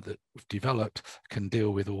that we've developed can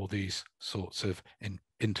deal with all these sorts of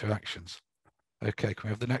interactions. Okay, can we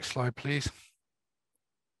have the next slide, please?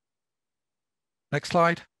 Next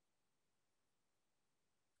slide.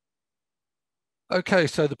 Okay,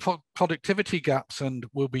 so the productivity gaps, and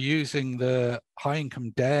we'll be using the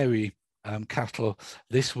high-income dairy cattle.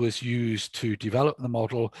 This was used to develop the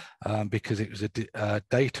model because it was a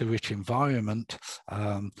data-rich environment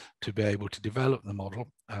to be able to develop the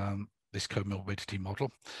model, this comorbidity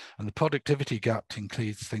model. And the productivity gap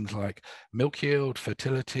includes things like milk yield,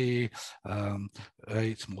 fertility,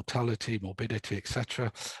 rates, mortality, morbidity,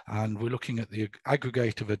 etc. And we're looking at the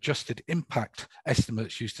aggregate of adjusted impact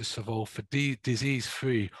estimates used to solve for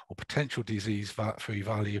disease-free or potential disease-free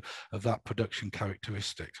value of that production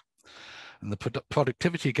characteristic. And the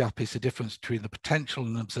productivity gap is the difference between the potential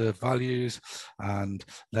and observed values, and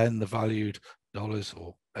then the valued dollars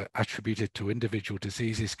or attributed to individual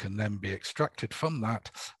diseases can then be extracted from that,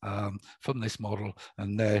 from this model,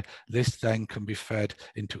 and this then can be fed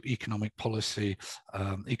into economic policy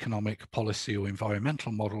or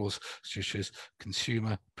environmental models such as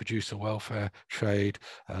consumer, producer welfare, trade,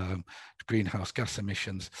 greenhouse gas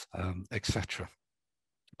emissions, etc.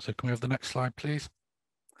 So can we have the next slide, please?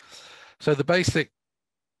 So the basic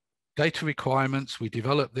data requirements, we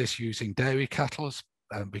developed this using dairy cattle,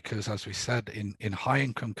 because as we said, in high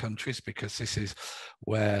income countries, because this is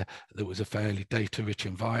where there was a fairly data rich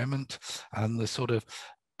environment, and the sort of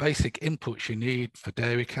basic inputs you need for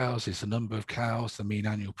dairy cows is the number of cows, the mean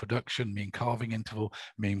annual production, mean calving interval,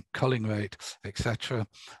 mean culling rate, etc.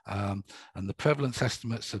 And the prevalence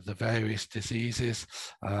estimates of the various diseases,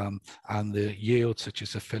 and the yield, such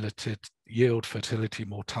as affiliated yield, fertility,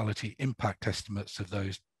 mortality, impact estimates of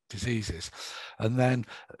those diseases, and then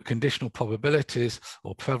conditional probabilities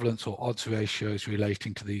or prevalence or odds ratios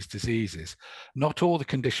relating to these diseases. Not all the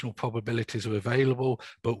conditional probabilities are available,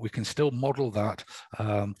 but we can still model that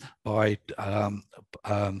by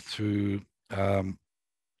through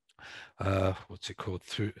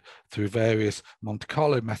through various Monte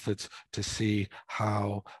Carlo methods to see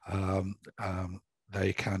how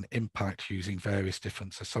they can impact using various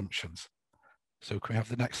different assumptions. So can we have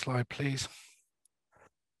the next slide, please?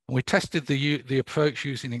 We tested the approach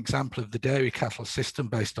using an example of the dairy cattle system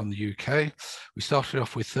based on the UK. We started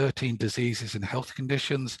off with 13 diseases and health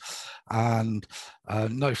conditions, and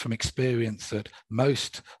know from experience that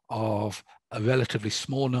most of a relatively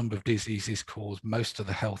small number of diseases cause most of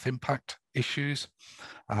the health impact issues,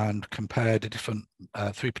 and compared the different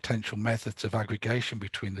 3 potential methods of aggregation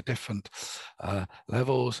between the different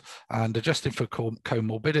levels, and adjusting for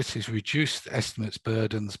comorbidities reduced estimates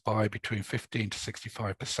burdens by between 15 to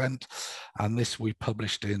 65%. And this we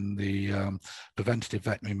published in the Preventative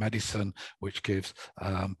Veterinary Medicine, which gives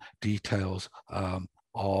details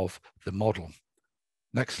of the model.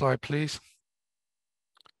 Next slide, please.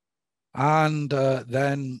 And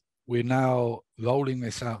then we're now rolling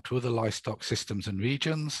this out to other livestock systems and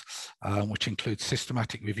regions, which includes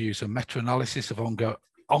systematic reviews and meta-analysis of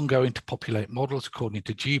ongoing to populate models according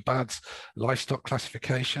to GBADs, livestock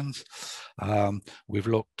classifications. We've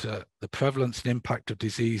looked at the prevalence and impact of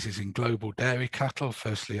diseases in global dairy cattle,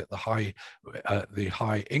 firstly at the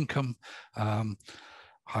high income,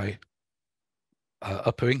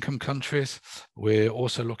 upper income countries. We're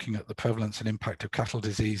also looking at the prevalence and impact of cattle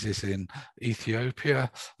diseases in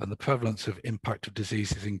Ethiopia and the prevalence of impact of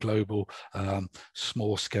diseases in global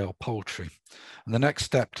small scale poultry. And the next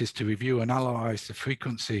step is to review and analyze the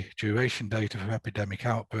frequency duration data for epidemic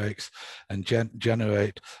outbreaks and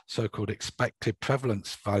generate so-called expected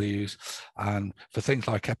prevalence values. And for things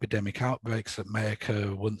like epidemic outbreaks that may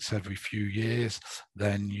occur once every few years,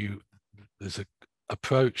 then there's a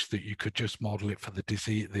approach that you could just model it for the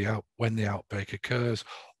disease, when the outbreak occurs,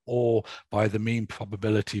 or by the mean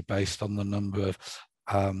probability based on the number of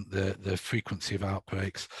the frequency of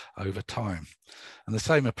outbreaks over time. And the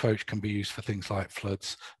same approach can be used for things like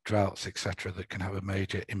floods, droughts, etc., that can have a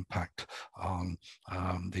major impact on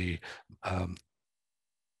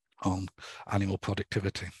on animal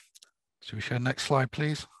productivity. So we show next slide,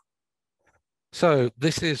 please. So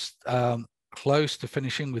this is close to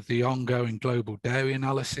finishing with the ongoing global dairy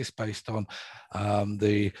analysis based on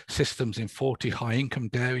the systems in 40 high-income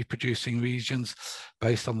dairy producing regions,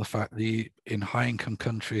 based on the fact that in high-income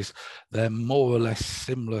countries, they're more or less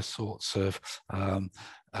similar sorts of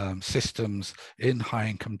systems in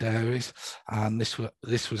high-income dairies, and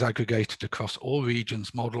this was aggregated across all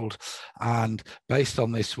regions modeled, and based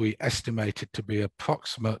on this we estimated to be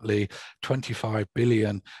approximately 25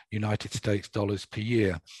 billion United States dollars per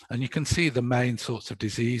year. And you can see the main sorts of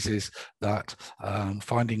diseases that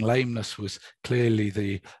finding lameness was clearly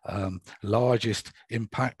the largest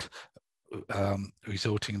impact,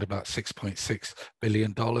 resulting in about $6.6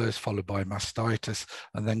 billion, followed by mastitis,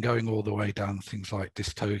 and then going all the way down things like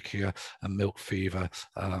dystocia and milk fever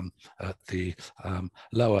at the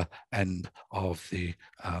lower end of the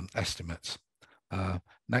estimates.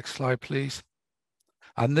 Next slide, please.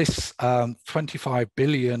 And this 25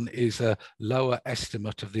 billion is a lower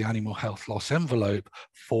estimate of the animal health loss envelope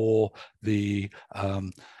for the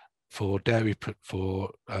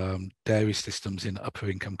dairy systems in upper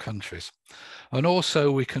income countries. And also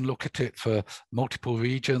we can look at it for multiple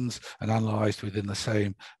regions and analysed within the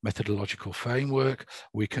same methodological framework.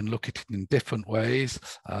 We can look at it in different ways.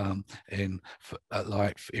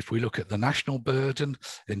 Like if we look at the national burden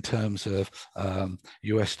in terms of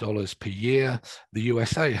US dollars per year, the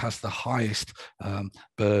USA has the highest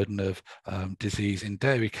burden of disease in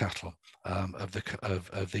dairy cattle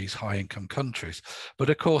of these high income countries. But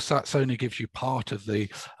of course that's only gives you part of the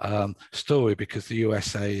story, because the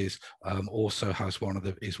USA is also has one of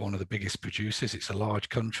the biggest producers. It's a large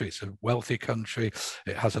country, it's a wealthy country,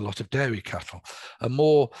 it has a lot of dairy cattle. A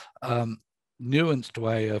more nuanced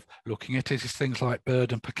way of looking at it is things like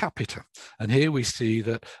burden per capita, and here we see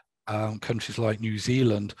that countries like New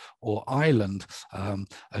Zealand or Ireland are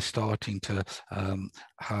starting to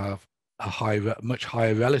have a much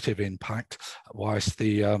higher relative impact, whilst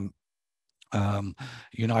the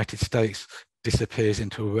United States disappears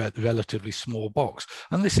into a relatively small box.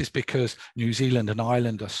 And this is because New Zealand and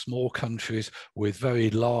Ireland are small countries with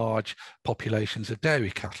very large populations of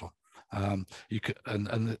dairy cattle. And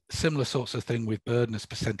similar sorts of thing with burden as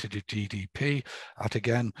percentage of GDP.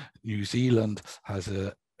 Again, New Zealand has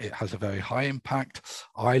a very high impact.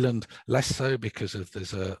 Ireland less so, because of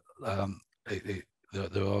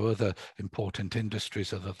there are other important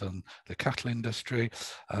industries other than the cattle industry.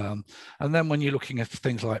 And then when you're looking at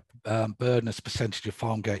things like burden as percentage of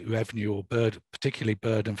farm gate revenue, or particularly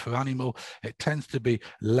burden for animal, it tends to be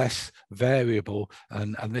less variable,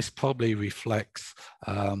 and this probably reflects,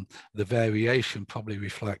 the variation probably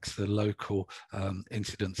reflects the local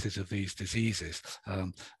incidences of these diseases,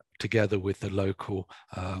 together with the local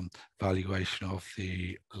valuation of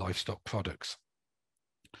the livestock products.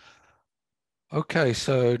 Okay,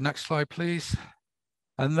 so next slide, please.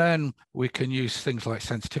 And then we can use things like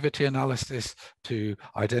sensitivity analysis to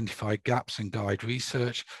identify gaps and guide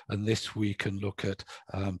research. And this we can look at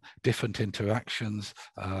different interactions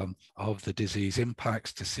of the disease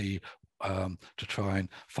impacts to see to try and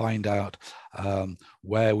find out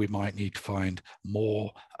where we might need to find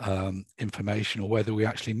more information, or whether we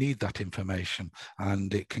actually need that information.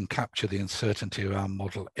 And it can capture the uncertainty around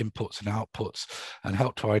model inputs and outputs and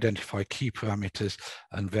help to identify key parameters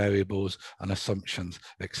and variables and assumptions,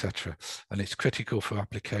 etc. And it's critical for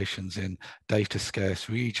applications in data scarce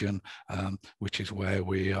region, which is where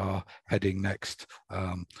we are heading next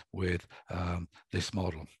with this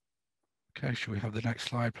model. Okay, should we have the next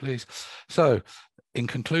slide, please? So, in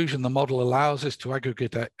conclusion, the model allows us to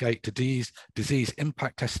aggregate disease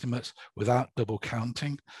impact estimates without double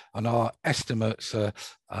counting, and our estimates are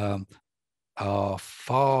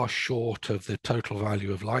far short of the total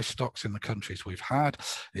value of livestock in the countries we've had.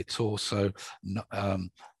 It's also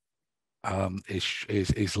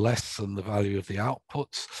is less than the value of the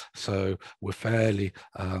outputs, so we're fairly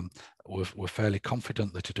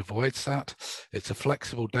confident that it avoids that. It's a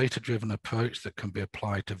flexible data-driven approach that can be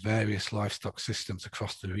applied to various livestock systems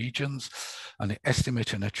across the regions, and it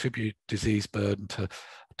estimates and attribute disease burden to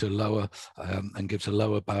lower and gives a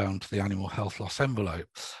lower bound to the animal health loss envelope.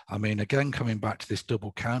 I mean, again, coming back to this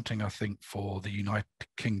double counting, I think for the United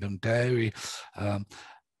Kingdom dairy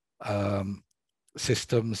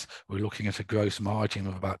systems, we're looking at a gross margin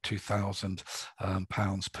of about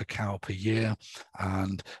 £2,000 per cow per year,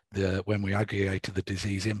 and when we aggregated the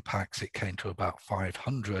disease impacts, it came to about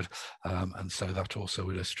 500, and so that also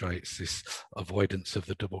illustrates this avoidance of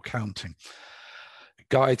the double counting.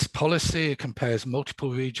 Guides policy, it compares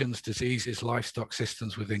multiple regions, diseases, livestock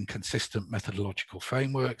systems within consistent methodological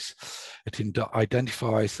frameworks. It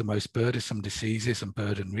identifies the most burdensome diseases and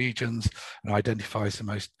burden regions, and identifies the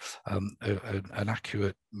most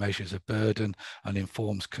accurate measures of burden, and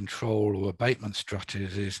informs control or abatement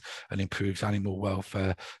strategies, and improves animal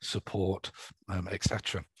welfare support,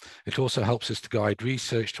 etc. It also helps us to guide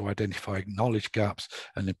research to identify knowledge gaps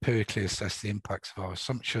and empirically assess the impacts of our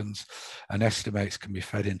assumptions, and estimates can be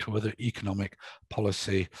fed into other economic,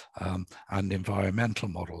 policy and environmental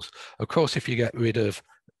models. Of course, if you get rid of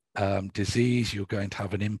disease, you're going to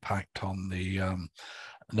have an impact on the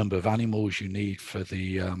number of animals you need for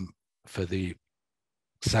the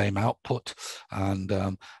same output,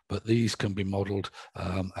 and but these can be modeled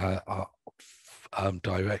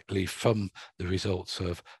directly from the results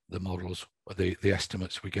of the models, the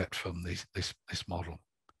estimates we get from this model.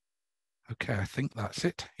 Okay, I think that's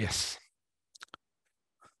it. Yes.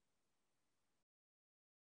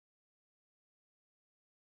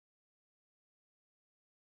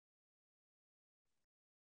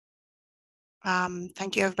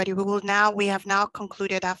 Thank you, everybody. We have now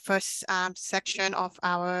concluded our first section of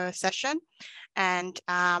our session, and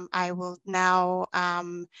I will now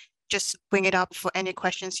just bring it up for any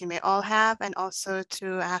questions you may all have, and also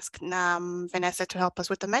to ask Vanessa to help us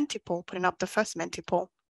with the Menti poll, putting up the first Menti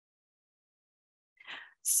poll.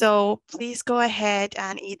 So please go ahead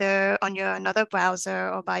and either on your another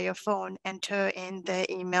browser or by your phone, enter in the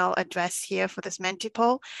email address here for this Menti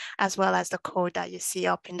poll, as well as the code that you see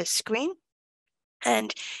up in the screen.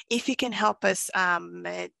 And if you can help us,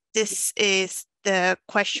 this is the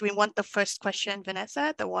question. We want the first question,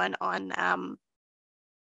 Vanessa, the one on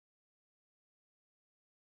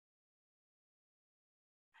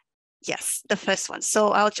yes, the first one. So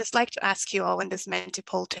I would just like to ask you all in this Menti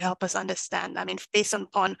poll to help us understand, I mean, based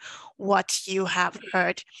upon what you have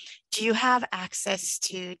heard, do you have access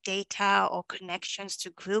to data or connections to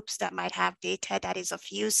groups that might have data that is of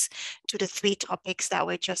use to the three topics that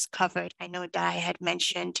were just covered? I know Dai had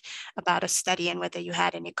mentioned about a study and whether you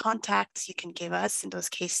had any contacts you can give us in those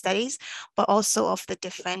case studies, but also of the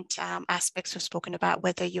different aspects we've spoken about,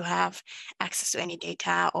 whether you have access to any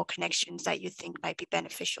data or connections that you think might be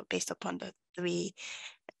beneficial based upon the three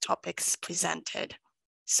topics presented.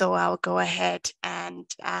 So I'll go ahead and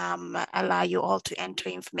allow you all to enter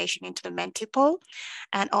information into the Menti poll.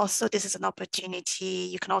 And also this is an opportunity,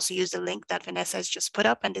 you can also use the link that Vanessa has just put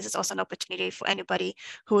up, and this is also an opportunity for anybody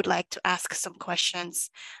who would like to ask some questions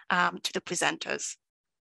to the presenters.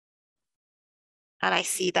 And I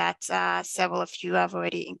see that several of you have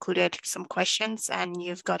already included some questions and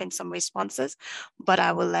you've gotten some responses, but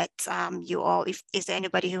I will let you all, is there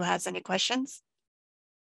anybody who has any questions?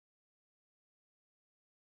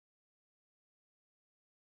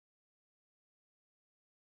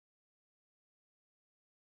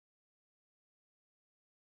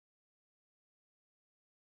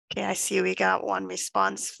 Okay, I see we got one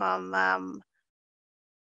response from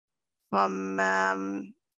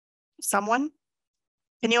someone.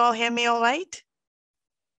 Can you all hear me all right?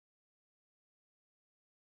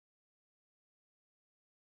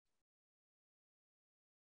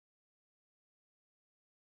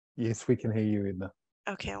 Yes, we can hear you, Edna.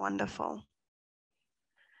 Okay, wonderful.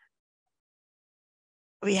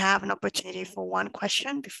 We have an opportunity for one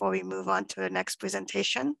question before we move on to the next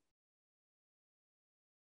presentation.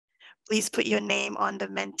 Please put your name on the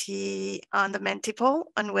Menti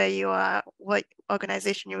poll and where you are, what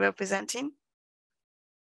organization you're representing.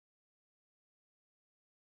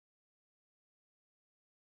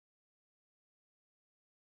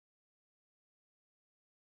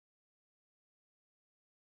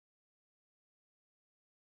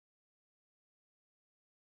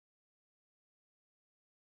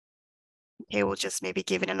 Okay, we'll just maybe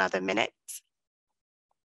give it another minute.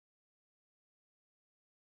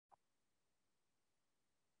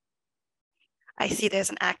 I see there's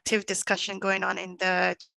an active discussion going on in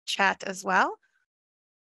the chat as well.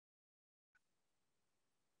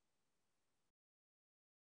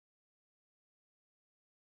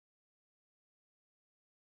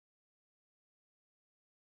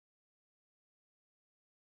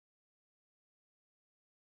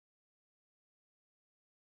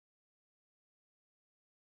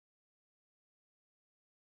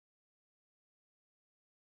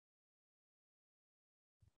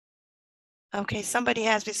 Okay, somebody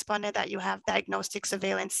has responded that you have diagnostic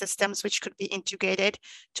surveillance systems which could be integrated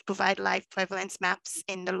to provide live prevalence maps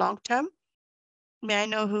in the long term. May I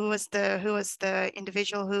know who was the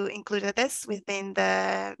individual who included this within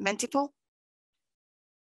the Menti poll?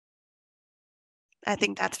 I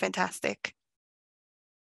think that's fantastic.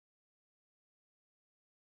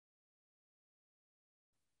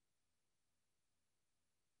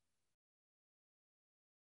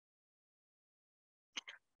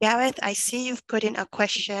 Gareth, I see you've put in a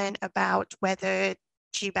question about whether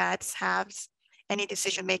GBADs have any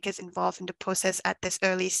decision makers involved in the process at this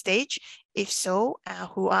early stage. If so,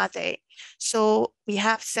 who are they? So we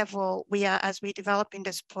have several, as we develop in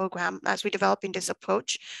this program, as we develop in this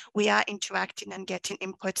approach, we are interacting and getting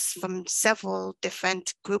inputs from several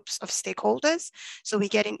different groups of stakeholders. So we're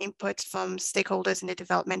getting inputs from stakeholders in the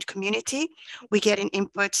development community. We're getting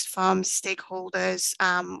inputs from stakeholders.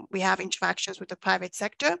 We have interactions with the private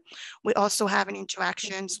sector. We also have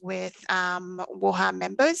interactions with WOHA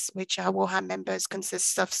members, which are WOHA members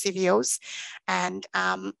consists of CVOs and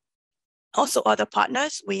also other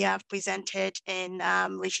partners. We have presented in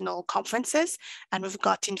regional conferences and we've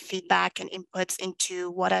gotten feedback and inputs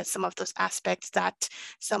into what are some of those aspects that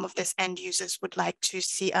some of these end users would like to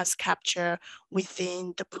see us capture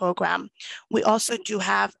within the program. We also do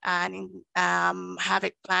have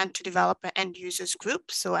it planned to develop an end users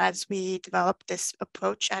group. So as we develop this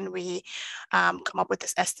approach and we come up with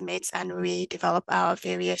these estimates and we develop our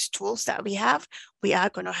various tools that we have, we are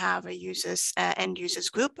going to have a end users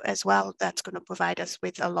group as well that's going to provide us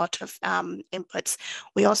with a lot of inputs.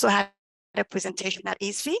 We also had a presentation at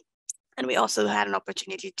ESV, and we also had an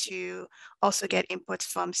opportunity to also get inputs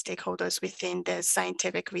from stakeholders within the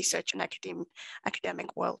scientific research and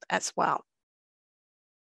academic world as well.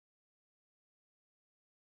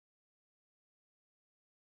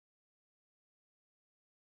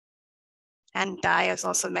 And Dai has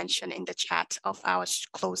also mentioned in the chat of our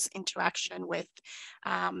close interaction with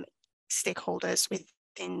stakeholders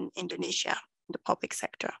within Indonesia, the public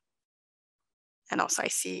sector. And also I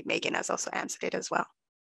see Megan has also answered it as well.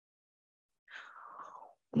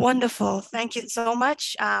 Wonderful, thank you so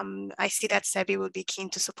much. I see that SEBI will be keen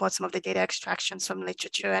to support some of the data extractions from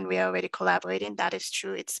literature and we are already collaborating. That is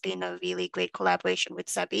true, it's been a really great collaboration with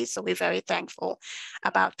SEBI, so we're very thankful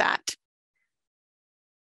about that.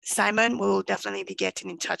 Simon, we'll definitely be getting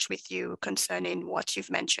in touch with you concerning what you've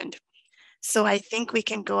mentioned. So I think we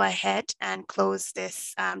can go ahead and close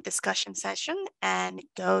this discussion session and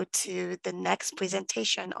go to the next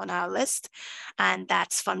presentation on our list. And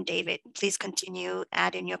that's from David. Please continue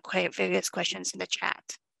adding your various questions in the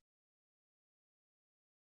chat.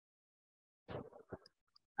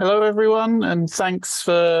 Hello, everyone, and thanks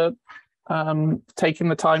for taking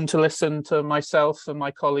the time to listen to myself and my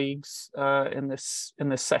colleagues in this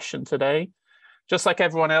session today. Just like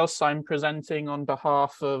everyone else, I'm presenting on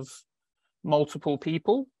behalf of multiple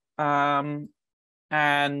people, and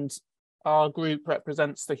our group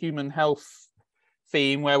represents the human health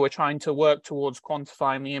theme, where we're trying to work towards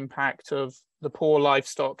quantifying the impact of the poor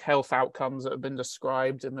livestock health outcomes that have been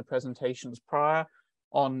described in the presentations prior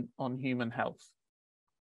on human health.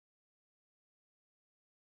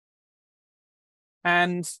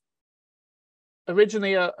 And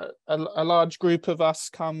originally a large group of us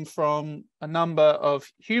come from a number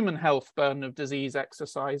of human health burden of disease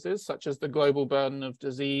exercises, such as the global burden of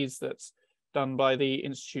disease that's done by the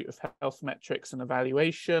Institute of Health Metrics and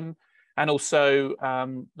Evaluation, and also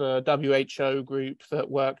the WHO group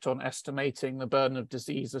that worked on estimating the burden of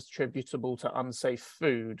disease attributable to unsafe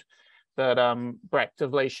food that Brecht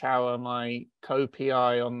of Leschauer, my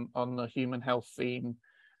co-PI on the human health theme,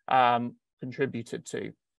 contributed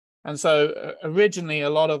to. And so originally, a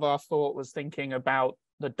lot of our thought was thinking about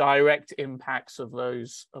the direct impacts of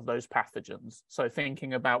those pathogens. So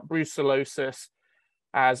thinking about brucellosis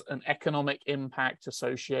as an economic impact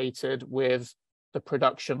associated with the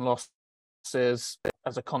production losses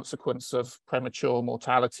as a consequence of premature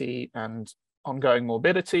mortality and ongoing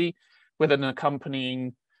morbidity, with an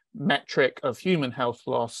accompanying metric of human health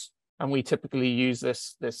loss. And we typically use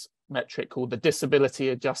this metric called the disability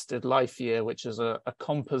adjusted life year, which is a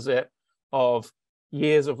composite of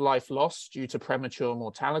years of life lost due to premature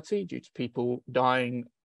mortality, due to people dying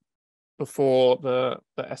before the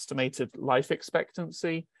estimated life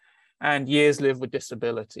expectancy, and years lived with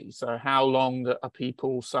disability. So how long are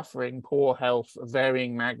people suffering poor health of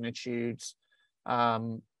varying magnitudes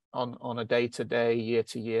on a day-to-day,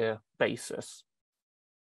 year-to-year basis.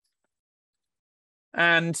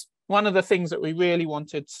 And one of the things that we really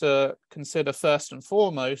wanted to consider first and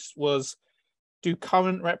foremost was, do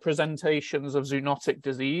current representations of zoonotic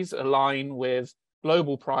disease align with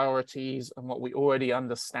global priorities and what we already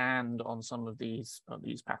understand on some of these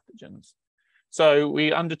pathogens? So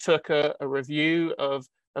we undertook a review of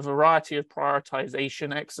a variety of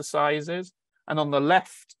prioritization exercises. And on the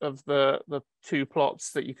left of the two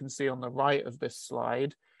plots that you can see on the right of this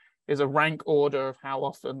slide is a rank order of how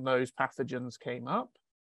often those pathogens came up.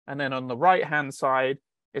 And then on the right-hand side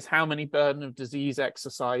is how many burden of disease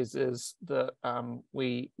exercises that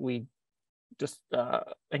we just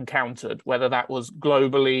encountered, whether that was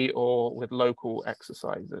globally or with local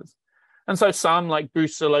exercises. And so some, like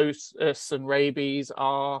brucellosis and rabies,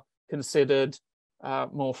 are considered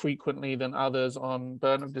more frequently than others on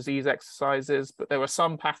burden of disease exercises, but there were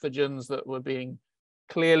some pathogens that were being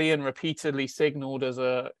clearly and repeatedly signaled as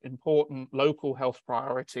an important local health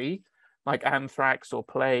priority, like anthrax or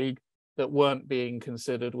plague, that weren't being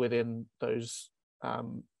considered within those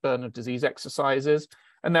burden of disease exercises.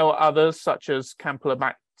 And there were others, such as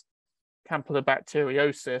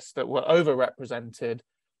campylobacteriosis, that were overrepresented,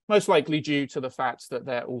 most likely due to the fact that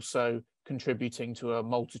they're also contributing to a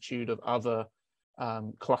multitude of other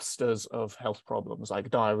clusters of health problems,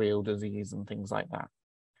 like diarrheal disease and things like that.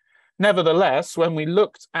 Nevertheless, when we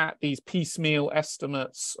looked at these piecemeal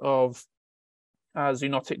estimates of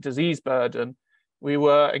zoonotic disease burden, we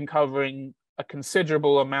were uncovering a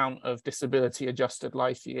considerable amount of disability adjusted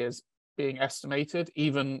life years being estimated,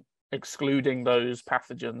 even excluding those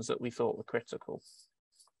pathogens that we thought were critical.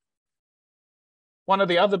 One of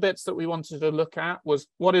the other bits that we wanted to look at was,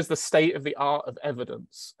 what is the state of the art of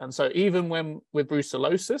evidence? And so even when with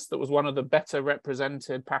brucellosis, that was one of the better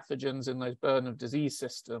represented pathogens in those burden of disease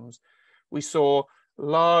systems, we saw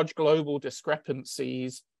large global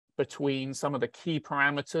discrepancies between some of the key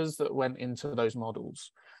parameters that went into those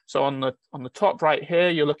models. So on the top right here,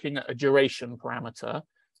 you're looking at a duration parameter,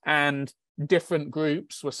 and different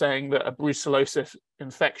groups were saying that a brucellosis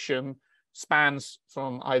infection spans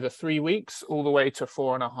from either 3 weeks all the way to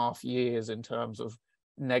 4.5 years in terms of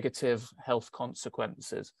negative health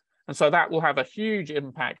consequences. And so that will have a huge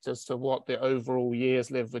impact as to what the overall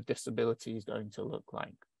years lived with disability is going to look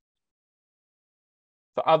like.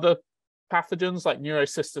 For other pathogens like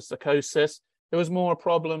neurocysticercosis, there was more a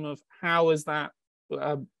problem of how is that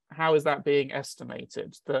being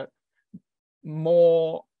estimated? That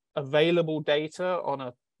more available data on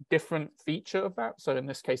a different feature of that, so in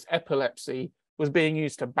this case epilepsy, was being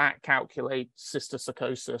used to back calculate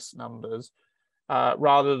cysticercosis numbers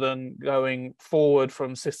rather than going forward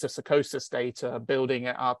from cysticercosis data, building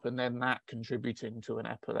it up, and then that contributing to an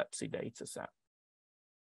epilepsy data set.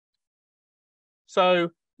 So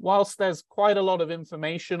whilst there's quite a lot of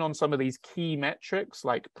information on some of these key metrics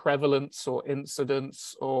like prevalence or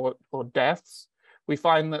incidence or deaths, we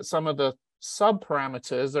find that some of the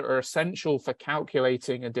sub-parameters that are essential for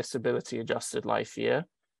calculating a disability adjusted life year,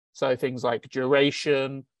 so things like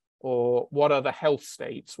duration, or what are the health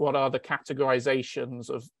states, what are the categorizations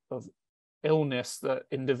of illness that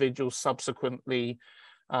individuals subsequently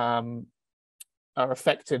are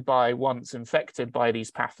affected by once infected by these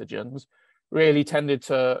pathogens, really tended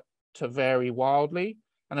to vary wildly.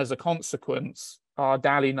 And as a consequence, our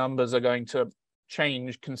DALY numbers are going to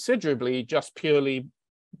change considerably just purely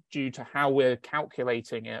due to how we're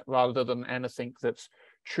calculating it, rather than anything that's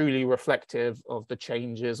truly reflective of the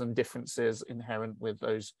changes and differences inherent with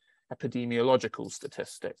those epidemiological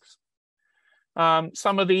statistics.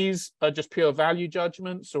 Some of these are just pure value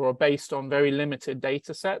judgments or are based on very limited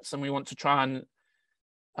data sets, and we want to try and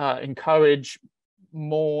encourage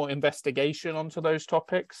more investigation onto those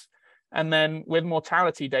topics. And then with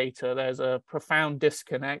mortality data, there's a profound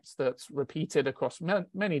disconnect that's repeated across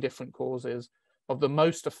many different causes of the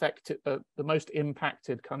most affected, the most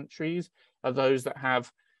impacted countries are those that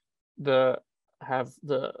have the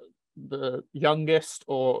youngest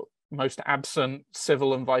or most absent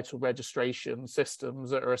civil and vital registration systems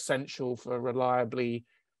that are essential for reliably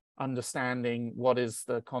understanding what is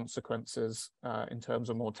the consequences in terms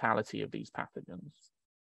of mortality of these pathogens.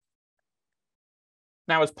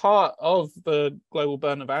 Now, as part of the Global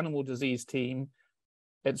Burden of Animal Disease team,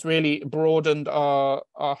 it's really broadened our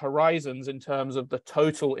horizons in terms of the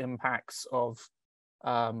total impacts of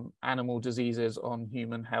animal diseases on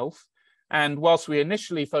human health. And whilst we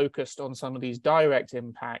initially focused on some of these direct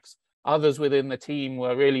impacts, others within the team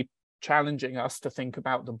were really challenging us to think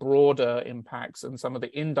about the broader impacts and some of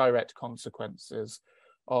the indirect consequences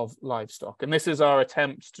of livestock. And this is our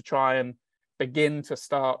attempt to try and begin to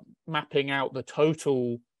start mapping out the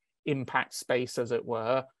total impact space, as it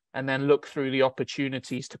were, and then look through the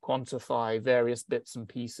opportunities to quantify various bits and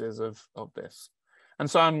pieces of this. And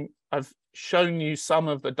so I've shown you some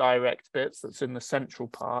of the direct bits that's in the central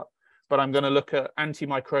part, but I'm going to look at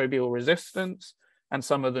antimicrobial resistance and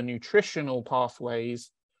some of the nutritional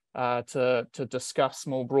pathways to discuss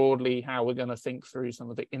more broadly how we're going to think through some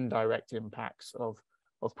of the indirect impacts of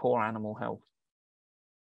poor animal health.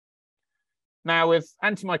 Now, with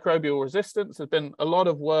antimicrobial resistance, there's been a lot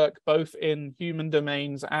of work both in human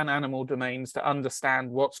domains and animal domains to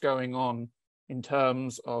understand what's going on in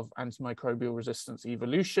terms of antimicrobial resistance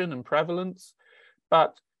evolution and prevalence.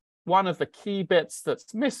 But one of the key bits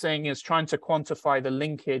that's missing is trying to quantify the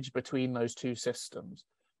linkage between those two systems.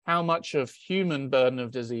 How much of human burden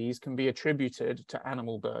of disease can be attributed to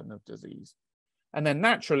animal burden of disease? And then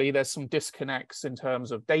naturally, there's some disconnects in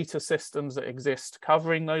terms of data systems that exist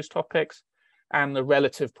covering those topics and the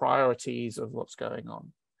relative priorities of what's going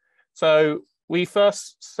on. So we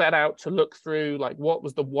first set out to look through like what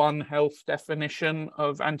was the One Health definition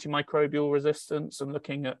of antimicrobial resistance and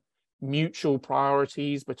looking at mutual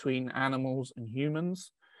priorities between animals and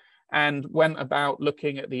humans, and went about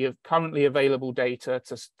looking at the currently available data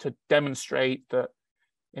to demonstrate that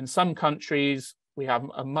in some countries we have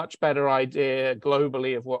a much better idea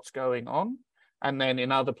globally of what's going on, and then in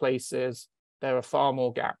other places there are far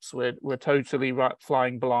more gaps. We're totally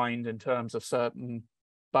flying blind in terms of certain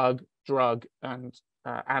bug, drug, and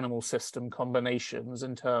animal system combinations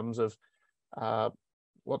in terms of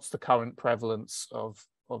what's the current prevalence of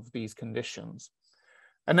these conditions.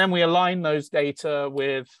 And then we align those data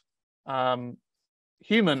with human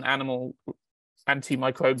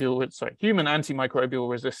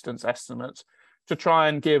antimicrobial resistance estimates to try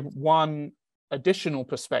and give one additional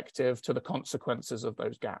perspective to the consequences of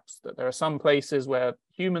those gaps, that there are some places where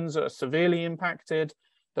humans are severely impacted,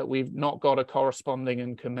 that we've not got a corresponding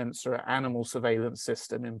and commensurate animal surveillance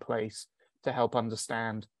system in place to help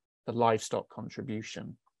understand the livestock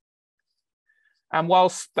contribution. And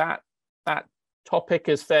whilst that topic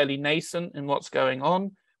is fairly nascent in what's going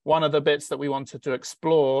on, one of the bits that we wanted to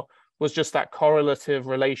explore was just that correlative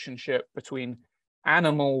relationship between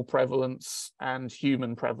animal prevalence and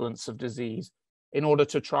human prevalence of disease, in order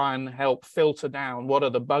to try and help filter down what are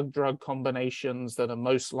the bug drug combinations that are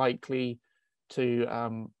most likely to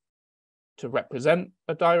represent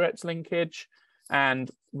a direct linkage,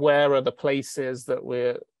 and where are the places that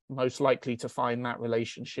we're most likely to find that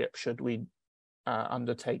relationship should we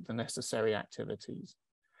undertake the necessary activities.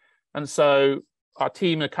 And so our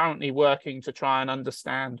team are currently working to try and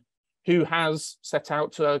understand who has set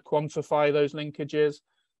out to quantify those linkages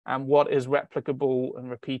and what is replicable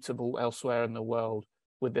and repeatable elsewhere in the world,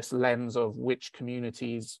 with this lens of which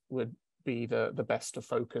communities would be the best to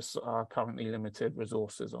focus our currently limited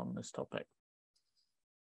resources on this topic.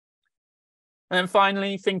 And then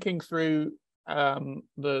finally, thinking through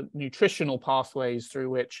the nutritional pathways through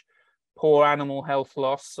which poor animal health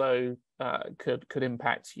loss could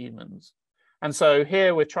impact humans. And so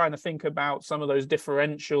here we're trying to think about some of those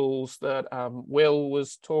differentials that Will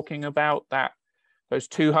was talking about, that those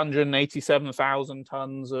 287,000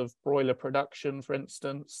 tons of broiler production, for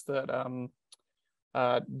instance, that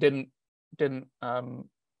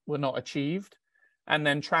were not achieved, and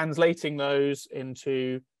then translating those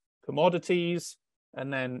into commodities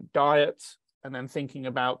and then diet, and then thinking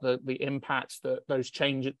about the impacts that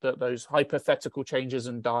those hypothetical changes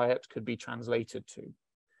in diet could be translated to.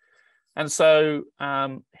 And so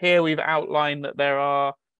here we've outlined that there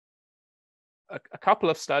are a couple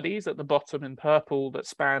of studies at the bottom in purple that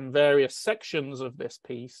span various sections of this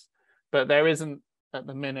piece, but there isn't at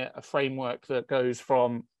the minute a framework that goes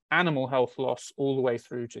from animal health loss all the way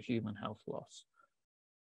through to human health loss.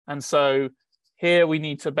 And so here we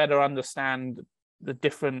need to better understand the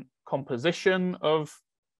different composition of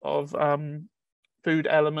food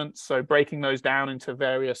elements, so breaking those down into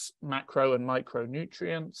various macro and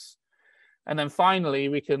micronutrients. And then finally,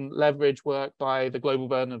 we can leverage work by the Global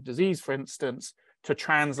Burden of Disease, for instance, to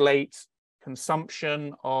translate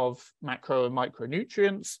consumption of macro and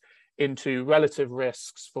micronutrients into relative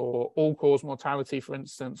risks for all-cause mortality, for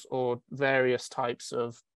instance, or various types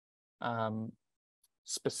of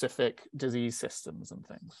specific disease systems and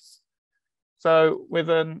things. So with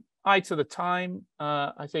an eye to the time,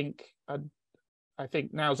 I think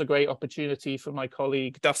now's a great opportunity for my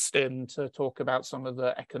colleague Dustin to talk about some of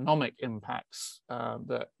the economic impacts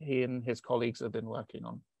that he and his colleagues have been working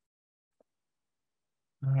on.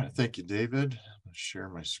 All right, thank you, David. I'm going to share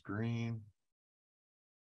my screen.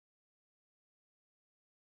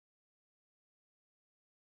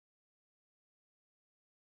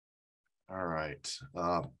 All right.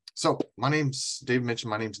 So my name's, Dave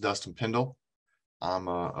mentioned, my name's Dustin Pendle. I'm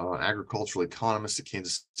an agricultural economist at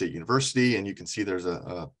Kansas State University, and you can see there's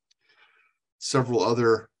several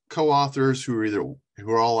other co-authors who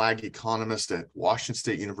are all ag economists at Washington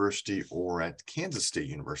State University or at Kansas State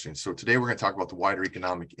University. And so today we're going to talk about the wider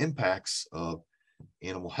economic impacts of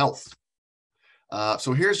animal health.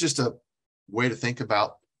 So here's just a way to think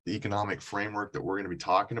about the economic framework that we're going to be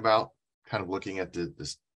talking about, kind of looking at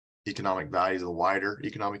this economic values of the wider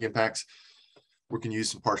economic impacts. We can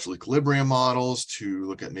use some partial equilibrium models to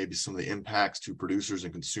look at maybe some of the impacts to producers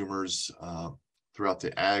and consumers throughout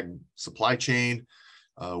the ag supply chain.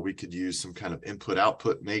 We could use some kind of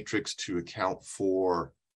input-output matrix to account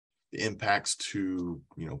for the impacts to,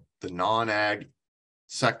 the non-ag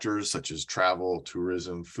sectors such as travel,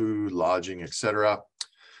 tourism, food, lodging, etc.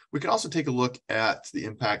 We can also take a look at the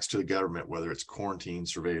impacts to the government, whether it's quarantine,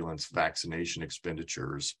 surveillance, vaccination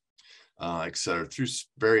expenditures, et cetera, through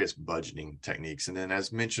various budgeting techniques. And then,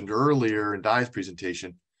 as mentioned earlier in Di's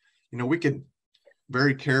presentation, we can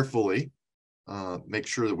very carefully make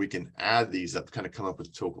sure that we can add these up to kind of come up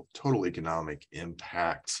with total economic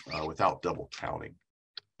impacts without double counting.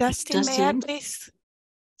 Dustin, may I please?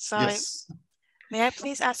 Sorry. Yes. May I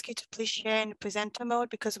please ask you to please share in presenter mode,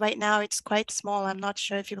 because right now it's quite small. I'm not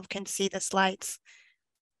sure if you can see the slides.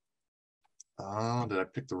 Did I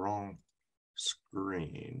pick the wrong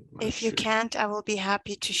screen? If you can't, I will be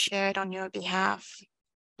happy to share it on your behalf.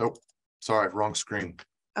 Nope. Sorry, wrong screen.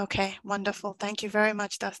 Okay, wonderful. Thank you very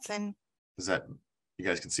much, Dustin. Is that, you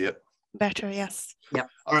guys can see it? Better, yes. Yeah.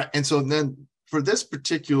 All right. And so then for this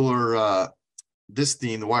particular this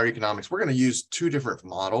theme, the wider economics, we're going to use two different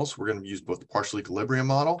models. We're going to use both the partial equilibrium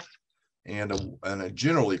model and a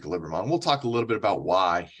general equilibrium model. We'll talk a little bit about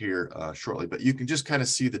why here shortly, but you can just kind of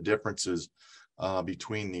see the differences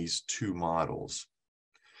between these two models.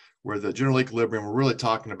 Where the general equilibrium, we're really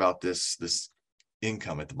talking about this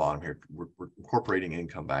income at the bottom here. We're incorporating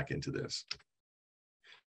income back into this.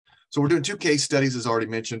 So we're doing two case studies, as already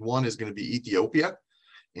mentioned. One is going to be Ethiopia,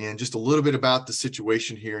 and just a little bit about the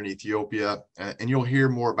situation here in Ethiopia. And you'll hear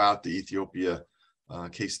more about the Ethiopia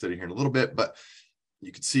case study here in a little bit, but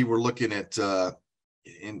you can see we're looking at,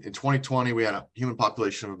 in 2020, we had a human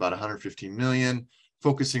population of about 115 million,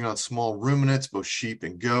 focusing on small ruminants, both sheep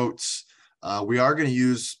and goats. We are going to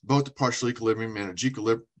use both the partial equilibrium and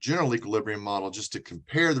a general equilibrium model just to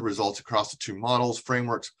compare the results across the two models,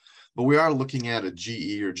 frameworks. But we are looking at a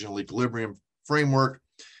GE or general equilibrium framework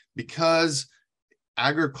because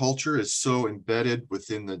agriculture is so embedded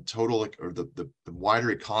within the total or the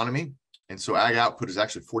wider economy. And so ag output is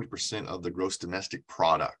actually 40% of the gross domestic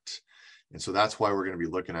product. And so that's why we're going to be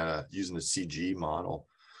looking at using the CG model.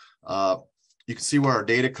 You can see where our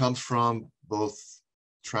data comes from, both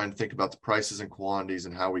trying to think about the prices and quantities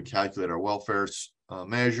and how we calculate our welfare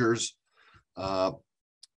measures.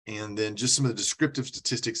 And then just some of the descriptive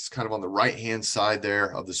statistics kind of on the right-hand side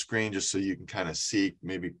there of the screen, just so you can kind of see,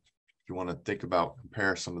 maybe if you want to think about,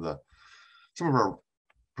 compare some of our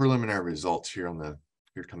preliminary results here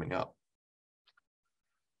here coming up.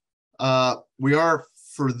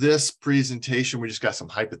 For this presentation, we just got some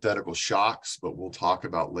hypothetical shocks, but we'll talk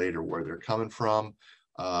about later where they're coming from.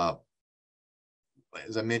 As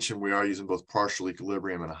I mentioned, we are using both partial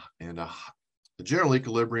equilibrium and a general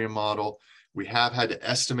equilibrium model. We have had to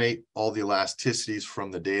estimate all the elasticities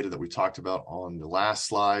from the data that we talked about on the last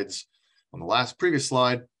slides. On the previous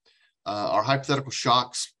slide, our hypothetical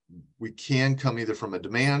shocks, we can come either from a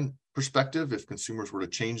demand perspective. If consumers were to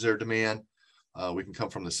change their demand, we can come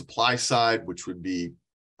from the supply side, which would be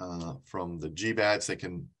from the GBADs. They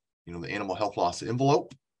can, the animal health loss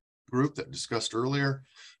envelope group that discussed earlier,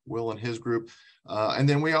 Will and his group. And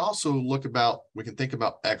then we also we can think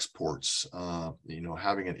about exports,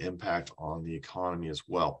 having an impact on the economy as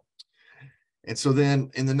well. And so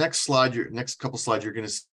then in the next slide, next couple slides, you're going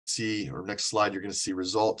to see, or next slide, you're going to see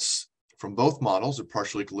results from both models, a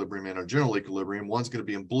partial equilibrium and our general equilibrium. One's going to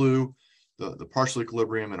be in blue, the partial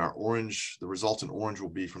equilibrium, and our orange, the results in orange will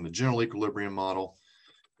be from the general equilibrium model.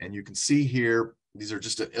 And you can see here, these are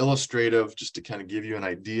just an illustrative, just to kind of give you an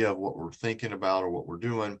idea of what we're thinking about or what we're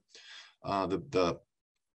doing. The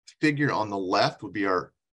figure on the left would be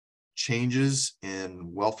our changes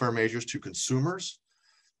in welfare measures to consumers.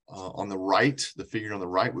 On the right, the figure on the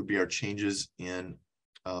right would be our changes in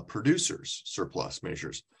producers' surplus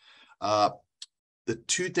measures. The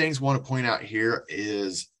two things I want to point out here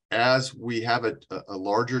is as we have a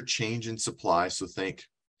larger change in supply, so think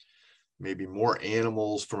maybe more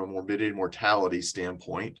animals from a morbidity mortality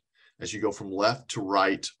standpoint, as you go from left to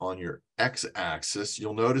right on your x-axis,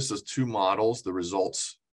 you'll notice those two models, the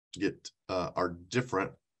results are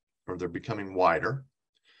different, or they're becoming wider.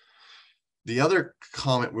 The other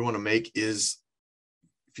comment we want to make is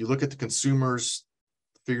if you look at the consumers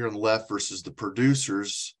figure on the left versus the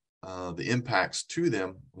producers, the impacts to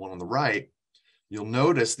them, one on the right, you'll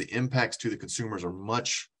notice the impacts to the consumers are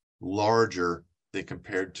much larger than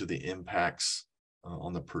compared to the impacts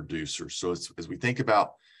on the producers. So as we think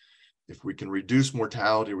about if we can reduce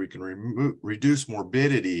mortality, we can reduce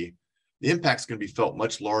morbidity, the impact's going to be felt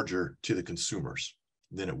much larger to the consumers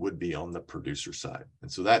than it would be on the producer side.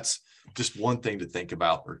 And so that's just one thing to think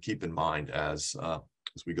about or keep in mind as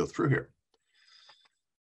we go through here.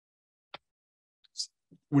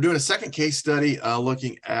 We're doing a second case study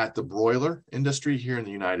looking at the broiler industry here in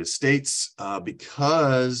the United States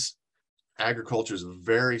because agriculture is a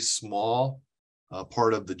very small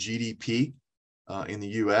part of the GDP in the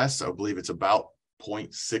US. I believe it's about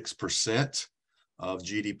 0.6% of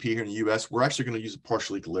GDP here in the US. We're actually going to use a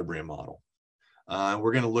partial equilibrium model.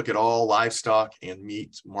 We're going to look at all livestock and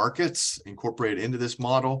meat markets incorporated into this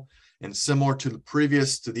model. And similar to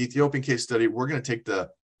the Ethiopian case study, we're going to take the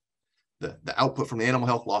output from the animal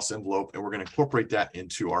health loss envelope, and we're going to incorporate that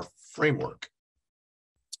into our framework.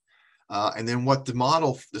 And then what the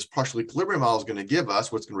model, this partial equilibrium model is going to give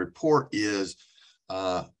us, what's going to report is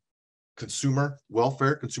consumer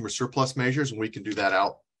welfare, consumer surplus measures, and we can do that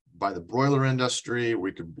out by the broiler industry.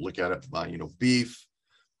 We could look at it by, beef,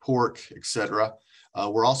 pork, etc.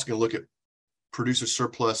 We're also going to look at producer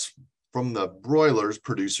surplus from the broilers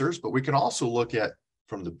producers, but we can also look at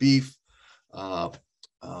from the beef,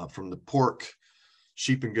 from the pork,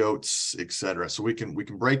 sheep and goats, etc. So we can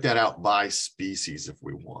break that out by species if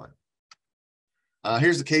we want.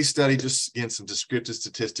 Here's the case study, just again, some descriptive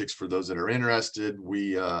statistics for those that are interested.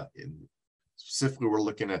 Specifically, we're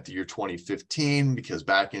looking at the year 2015, because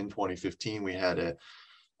back in 2015, we had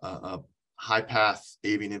a high path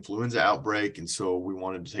avian influenza outbreak. And so we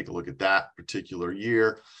wanted to take a look at that particular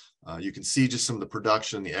year. You can see just some of the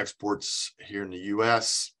production, the exports here in the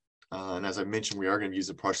US. And as I mentioned, we are going to use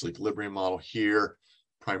a partial equilibrium model here,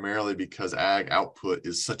 primarily because ag output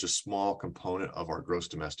is such a small component of our gross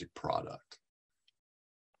domestic product.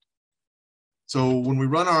 So when we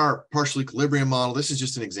run our partial equilibrium model, this is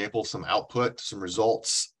just an example of some output, some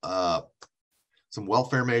results, some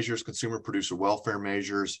welfare measures, consumer producer welfare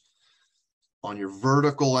measures. On your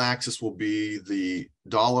vertical axis will be the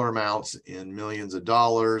dollar amounts in millions of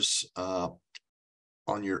dollars.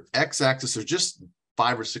 On your x-axis, there's just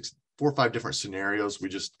 4 or 5 different scenarios we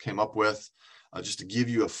just came up with, just to give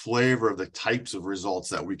you a flavor of the types of results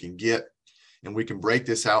that we can get. And we can break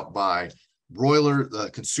this out by broiler,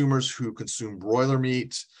 consumers who consume broiler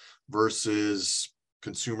meat versus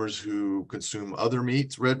consumers who consume other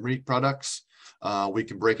meats, red meat products. We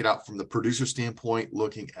can break it out from the producer standpoint,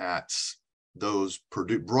 looking at those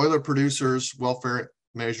broiler producers' welfare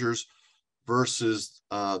measures versus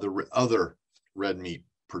the other red meat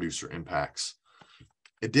producer impacts.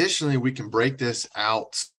 Additionally, we can break this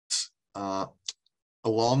out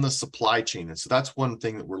along the supply chain. And so that's one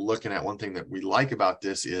thing that we're looking at. One thing that we like about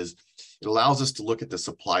this is it allows us to look at the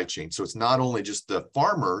supply chain. So it's not only just the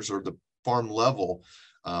farmers or the farm level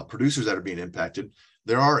producers that are being impacted.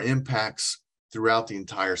 There are impacts throughout the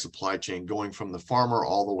entire supply chain, going from the farmer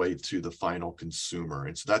all the way to the final consumer.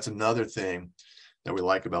 And so that's another thing that we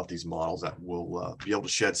like about these models, that will be able to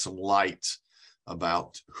shed some light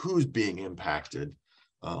about who's being impacted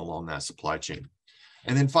along that supply chain.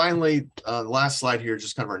 And then finally, the last slide here,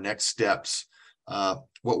 just kind of our next steps.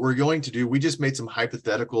 what we're going to do, we just made some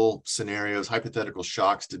hypothetical scenarios, hypothetical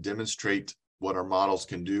shocks to demonstrate what our models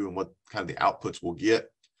can do and what kind of the outputs we'll get.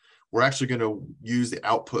 We're actually going to use the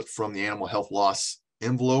output from the animal health loss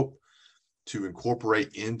envelope to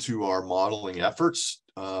incorporate into our modeling efforts.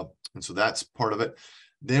 And so that's part of it.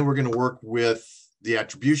 Then we're going to work with the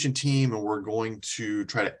attribution team, and we're going to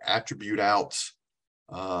try to attribute out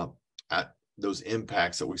at those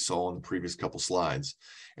impacts that we saw in the previous couple slides.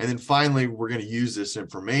 And then finally, we're going to use this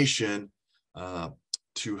information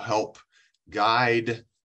to help guide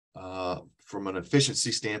from an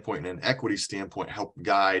efficiency standpoint and an equity standpoint, help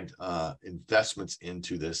guide investments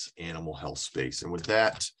into this animal health space. And with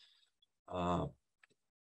that, I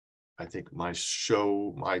think my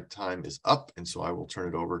time is up. And so I will turn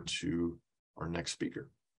it over to our next speaker.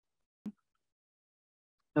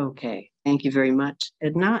 Okay, thank you very much,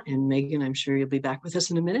 Edna and Megan. I'm sure you'll be back with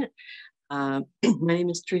us in a minute. My name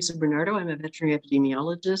is Teresa Bernardo. I'm a veterinary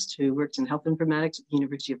epidemiologist who works in health informatics at the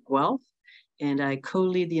University of Guelph, and I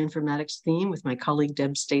co-lead the informatics theme with my colleague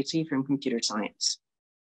Deb Stacey from computer science.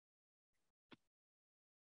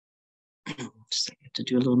 Just I have to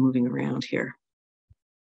do a little moving around here.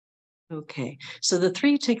 Okay, so the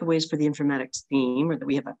three takeaways for the informatics theme are that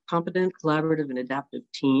we have a competent, collaborative, and adaptive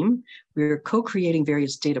team. We're co-creating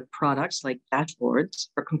various data products like dashboards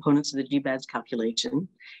for components of the GBADs calculation,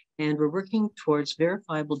 and we're working towards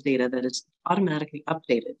verifiable data that is automatically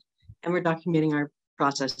updated. And we're documenting our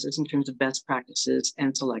processes in terms of best practices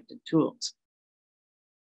and selected tools.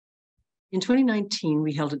 In 2019,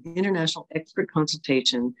 we held an international expert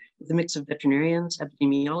consultation with a mix of veterinarians,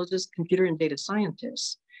 epidemiologists, computer and data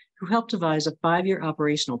scientists, who helped devise a 5-year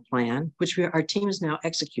operational plan, which our team is now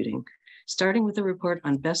executing, starting with a report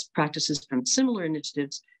on best practices from similar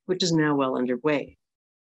initiatives, which is now well underway.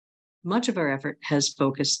 Much of our effort has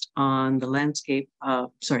focused on the landscape,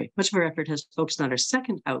 much of our effort has focused on our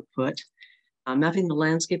second output, mapping the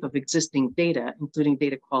landscape of existing data, including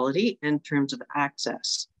data quality and terms of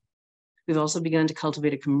access. We've also begun to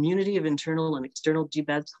cultivate a community of internal and external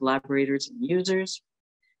GBADs collaborators and users,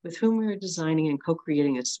 with whom we are designing and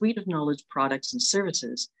co-creating a suite of knowledge products and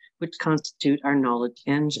services which constitute our knowledge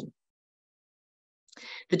engine.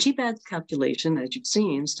 The GBADs calculation, as you've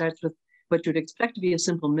seen, starts with what you would expect to be a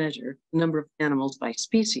simple measure, the number of animals by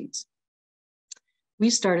species. We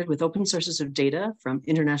started with open sources of data from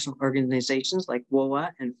international organizations like WOA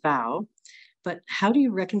and FAO, but how do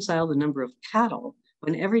you reconcile the number of cattle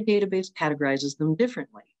when every database categorizes them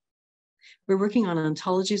differently? We're working on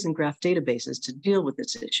ontologies and graph databases to deal with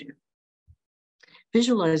this issue.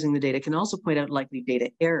 Visualizing the data can also point out likely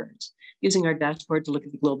data errors. Using our dashboard to look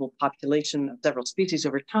at the global population of several species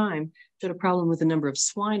over time showed a problem with the number of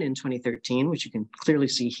swine in 2013, which you can clearly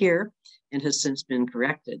see here, and has since been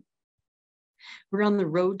corrected. We're on the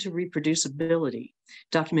road to reproducibility,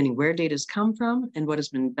 documenting where data has come from and what has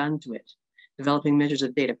been done to it, developing measures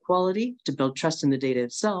of data quality to build trust in the data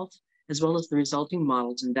itself, as well as the resulting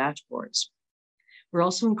models and dashboards. We're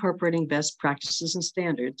also incorporating best practices and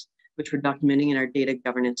standards, which we're documenting in our data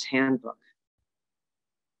governance handbook.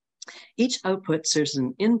 Each output serves as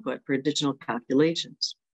an input for additional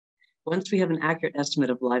calculations. Once we have an accurate estimate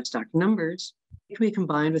of livestock numbers, it can be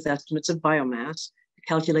combined with estimates of biomass to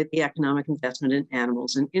calculate the economic investment in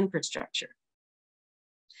animals and infrastructure.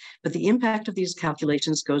 But the impact of these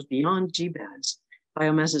calculations goes beyond GBADs.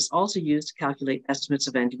 Biomass is also used to calculate estimates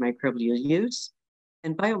of antimicrobial use,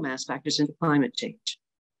 and biomass factors into climate change.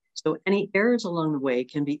 So any errors along the way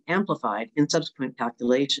can be amplified in subsequent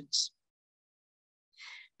calculations.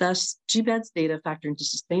 Thus, GBADs data factor into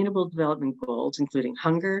sustainable development goals, including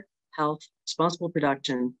hunger, health, responsible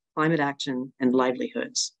production, climate action, and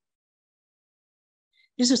livelihoods.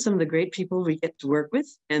 These are some of the great people we get to work with,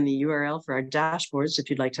 and the URL for our dashboards, if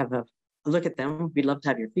you'd like to have a look at them, we'd love to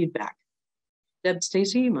have your feedback. Deb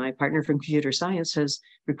Stacey, my partner from computer science, has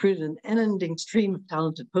recruited an unending stream of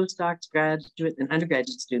talented postdocs, graduate, and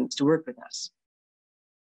undergraduate students to work with us.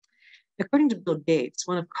 According to Bill Gates,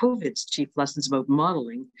 one of COVID's chief lessons about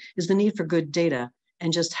modeling is the need for good data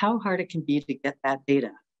and just how hard it can be to get that data.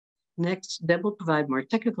 Next, Deb will provide more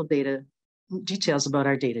technical details about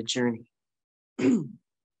our data journey. We'll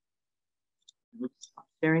stop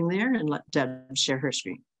sharing there and let Deb share her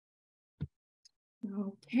screen.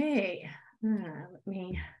 Okay. Let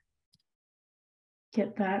me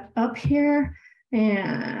get that up here.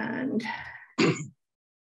 And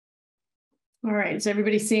all right, is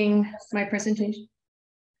everybody seeing my presentation?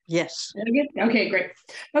 Yes. Okay, great.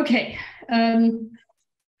 Okay.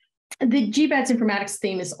 The GBADs informatics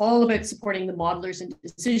theme is all about supporting the modelers and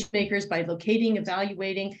decision makers by locating,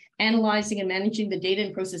 evaluating, analyzing, and managing the data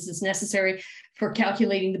and processes necessary for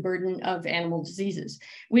calculating the burden of animal diseases.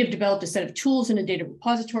 We have developed a set of tools in a data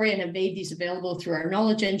repository and have made these available through our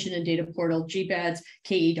knowledge engine and data portal,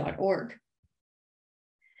 gbadske.org.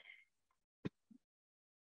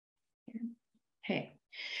 Okay.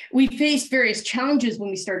 We faced various challenges when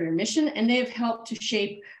we started our mission, and they have helped to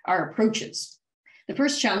shape our approaches. The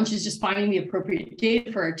first challenge is just finding the appropriate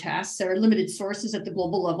data for our tasks. There are limited sources at the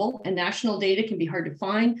global level, and national data can be hard to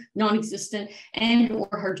find, non-existent, and or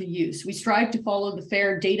hard to use. We strive to follow the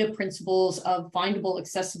FAIR data principles of findable,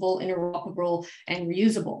 accessible, interoperable, and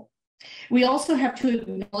reusable. We also have to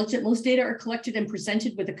acknowledge that most data are collected and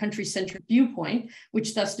presented with a country-centric viewpoint,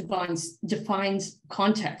 which thus defines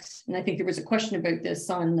context. And I think there was a question about this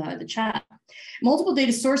on the chat. Multiple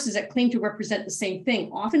data sources that claim to represent the same thing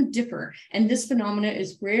often differ, and this phenomena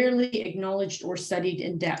is rarely acknowledged or studied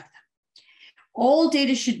in depth. All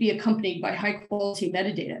data should be accompanied by high-quality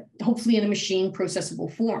metadata, hopefully in a machine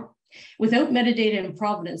processable form. Without metadata and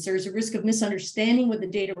provenance, there is a risk of misunderstanding what the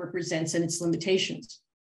data represents and its limitations.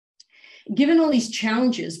 Given all these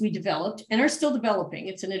challenges, we developed and are still developing,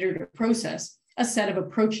 it's an iterative process, a set of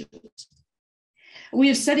approaches. We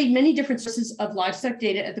have studied many different sources of livestock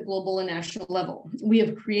data at the global and national level. We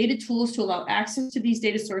have created tools to allow access to these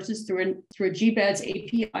data sources through a GBADs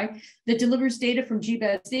API that delivers data from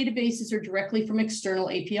GBADs databases or directly from external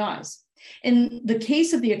APIs. In the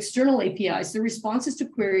case of the external APIs, the responses to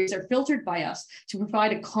queries are filtered by us to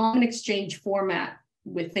provide a common exchange format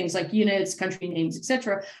with things like units, country names,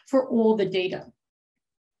 etc., for all the data.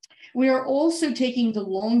 We are also taking the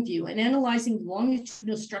long view and analyzing the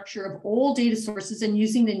longitudinal structure of all data sources and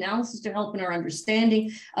using the analysis to help in our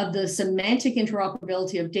understanding of the semantic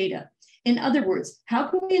interoperability of data. In other words, how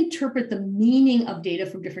can we interpret the meaning of data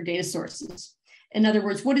from different data sources? In other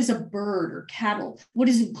words, what is a bird or cattle? What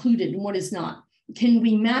is included and what is not? Can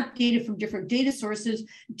we map data from different data sources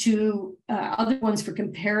to other ones for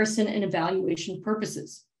comparison and evaluation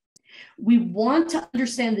purposes? We want to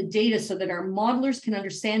understand the data so that our modelers can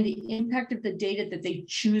understand the impact of the data that they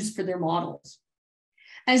choose for their models.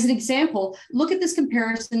 As an example, look at this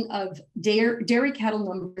comparison of dairy cattle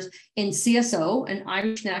numbers in CSO, an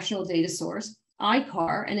Irish national data source,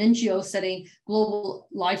 ICAR, an NGO studying global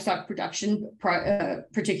livestock production,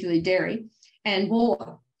 particularly dairy, and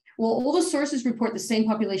BOA. Well, all the sources report the same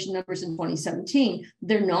population numbers in 2017.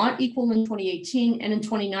 They're not equal in 2018, and in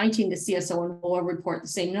 2019, the CSO and BOA report the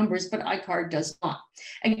same numbers, but ICAR does not.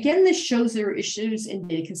 Again, this shows there are issues in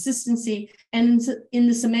data consistency and in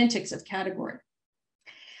the semantics of category.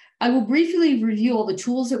 I will briefly review all the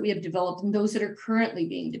tools that we have developed and those that are currently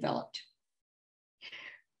being developed.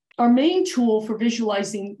 Our main tool for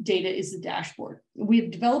visualizing data is the dashboard. We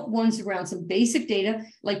have developed ones around some basic data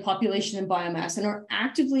like population and biomass and are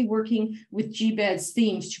actively working with GBADs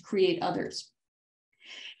themes to create others.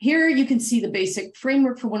 Here you can see the basic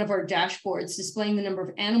framework for one of our dashboards displaying the number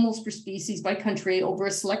of animals per species by country over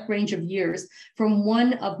a select range of years from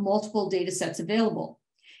one of multiple data sets available.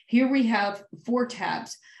 Here we have 4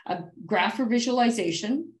 tabs: a graph for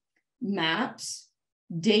visualization, maps,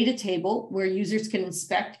 data table where users can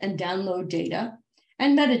inspect and download data,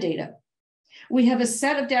 and metadata. We have a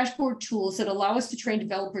set of dashboard tools that allow us to train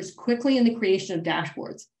developers quickly in the creation of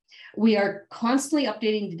dashboards. We are constantly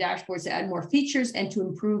updating the dashboards to add more features and to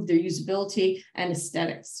improve their usability and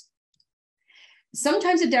aesthetics.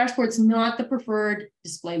 Sometimes a dashboard is not the preferred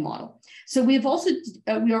display model. So we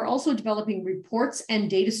are also developing reports and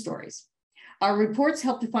data stories. Our reports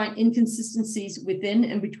help to find inconsistencies within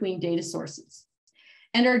and between data sources.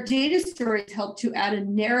 And our data stories help to add a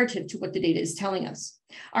narrative to what the data is telling us.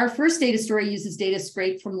 Our first data story uses data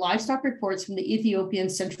scraped from livestock reports from the Ethiopian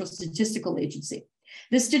Central Statistical Agency.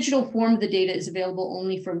 This digital form of the data is available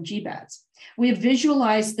only from GBADs. We have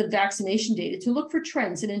visualized the vaccination data to look for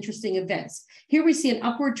trends and interesting events. Here we see an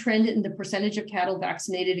upward trend in the percentage of cattle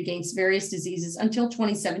vaccinated against various diseases until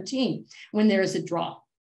 2017, when there is a drop.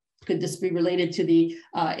 Could this be related to the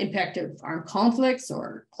impact of armed conflicts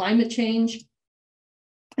or climate change?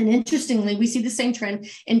 And interestingly, we see the same trend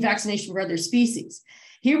in vaccination for other species.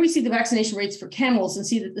 Here we see the vaccination rates for camels and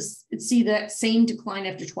see that same decline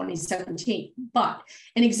after 2017. But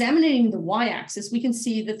in examining the y-axis, we can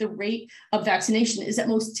see that the rate of vaccination is at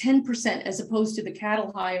most 10% as opposed to the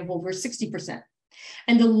cattle high of over 60%.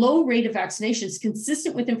 And the low rate of vaccination is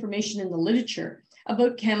consistent with information in the literature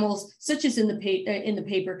about camels, such as in the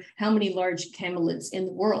paper, How Many Large Camelids in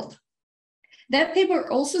the World. That paper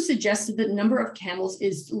also suggested that the number of camels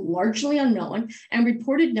is largely unknown and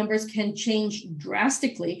reported numbers can change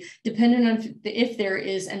drastically depending on if there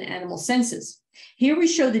is an animal census. Here we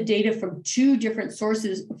show the data from two different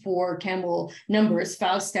sources for camel numbers,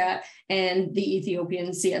 Faustat and the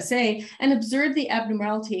Ethiopian CSA, and observe the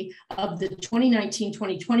abnormality of the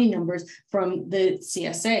 2019-2020 numbers from the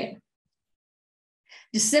CSA.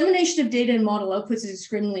 Dissemination of data and model outputs is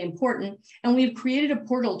extremely important, and we have created a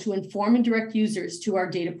portal to inform and direct users to our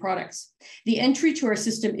data products. The entry to our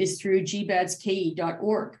system is through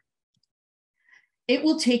GBADSKE.org. It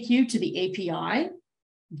will take you to the API,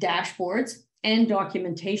 dashboards, and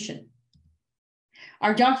documentation.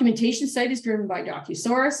 Our documentation site is driven by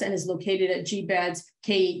Docusaurus and is located at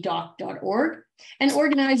gbadske.org and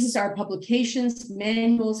organizes our publications,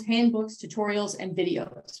 manuals, handbooks, tutorials, and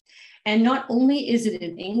videos. And not only is it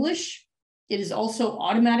in English, it is also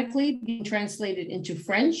automatically being translated into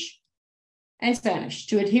French and Spanish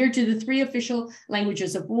to adhere to the 3 official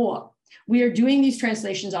languages of war. We are doing these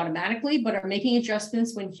translations automatically, but are making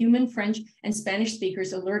adjustments when human French and Spanish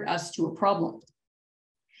speakers alert us to a problem.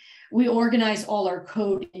 We organize all our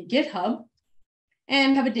code in GitHub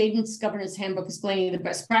and have a data governance handbook explaining the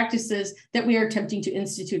best practices that we are attempting to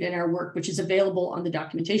institute in our work, which is available on the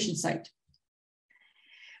documentation site.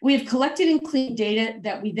 We have collected and cleaned data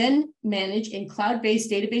that we then manage in cloud-based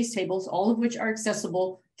database tables, all of which are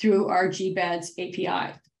accessible through our GBADS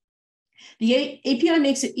API. The API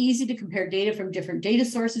makes it easy to compare data from different data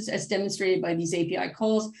sources as demonstrated by these API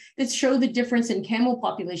calls that show the difference in camel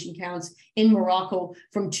population counts in Morocco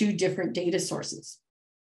from 2 different data sources.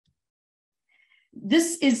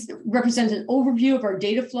 This represents an overview of our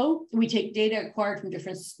data flow. We take data acquired from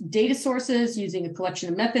different data sources using a collection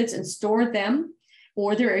of methods and store them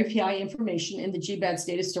or their API information in the GBADS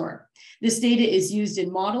data store. This data is used in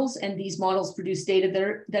models, and these models produce data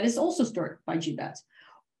that is also stored by GBADS.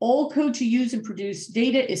 All code to use and produce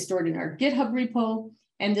data is stored in our GitHub repo,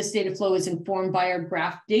 and this data flow is informed by our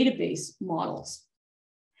graph database models.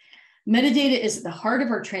 Metadata is at the heart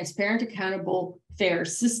of our transparent, accountable, fair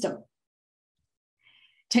system.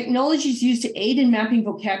 Technologies used to aid in mapping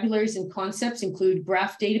vocabularies and concepts include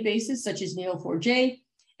graph databases such as Neo4j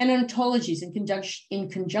and ontologies in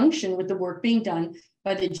conjunction with the work being done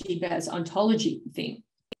by the GBADS ontology theme.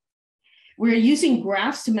 We're using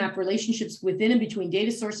graphs to map relationships within and between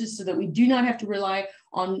data sources so that we do not have to rely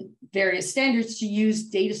on various standards to use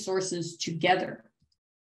data sources together.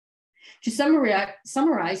 To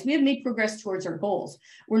summarize, we have made progress towards our goals.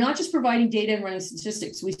 We're not just providing data and running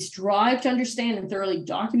statistics. We strive to understand and thoroughly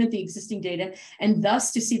document the existing data and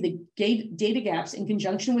thus to see the data gaps in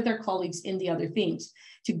conjunction with our colleagues in the other themes.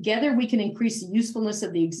 Together, we can increase the usefulness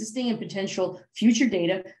of the existing and potential future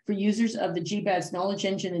data for users of the GBADS Knowledge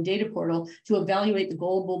Engine and Data Portal to evaluate the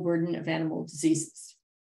global burden of animal diseases.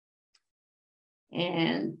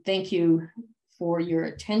 And thank you for your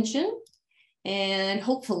attention. And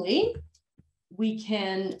hopefully we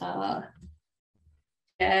can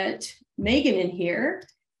get Megan in here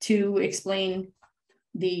to explain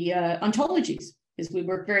the ontologies, because we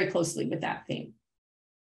work very closely with that theme.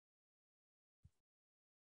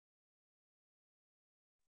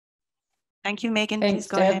 Thank you, Megan. Thanks,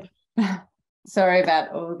 Please go ahead. Sorry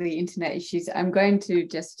about all the internet issues. I'm going to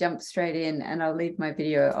just jump straight in and I'll leave my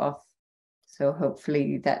video off. So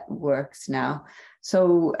hopefully that works now.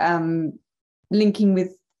 So linking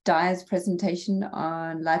with Dia's presentation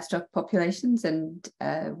on livestock populations and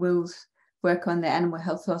Will's work on the animal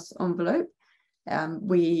health loss envelope,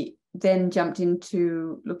 we then jumped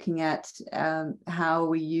into looking at how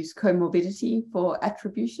we use comorbidity for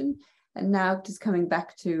attribution, and now just coming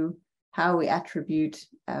back to how we attribute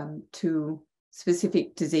to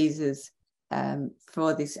specific diseases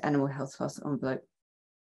for this animal health loss envelope.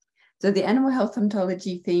 So the animal health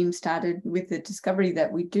ontology theme started with the discovery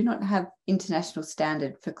that we do not have international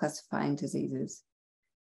standard for classifying diseases.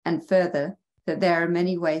 And further, that there are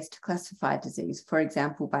many ways to classify disease, for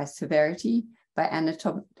example, by severity, by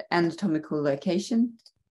anatomical location,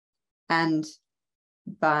 and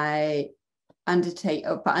by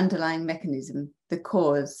underlying mechanism, the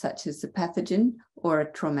cause, such as the pathogen or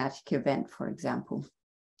a traumatic event, for example.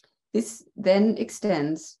 This then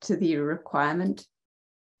extends to the requirement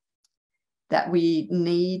that we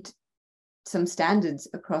need some standards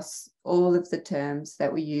across all of the terms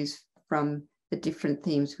that we use from the different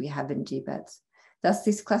themes we have in GBADS. Thus,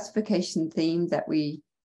 this classification theme that we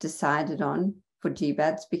decided on for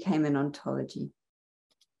GBADS became an ontology.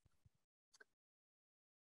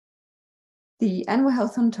 The animal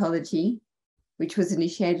health ontology, which was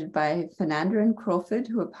initiated by Fernanda and Crawford,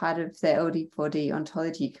 who are part of the LD4D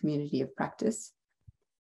ontology community of practice,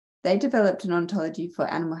 they developed an ontology for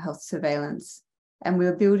animal health surveillance, and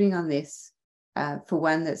we're building on this for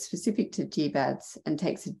one that's specific to GBADs and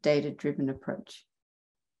takes a data-driven approach.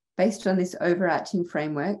 Based on this overarching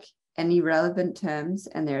framework, any relevant terms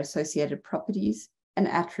and their associated properties and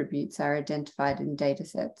attributes are identified in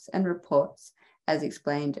datasets and reports, as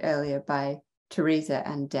explained earlier by Teresa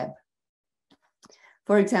and Deb.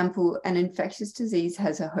 For example, an infectious disease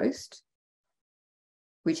has a host,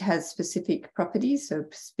 which has specific properties, so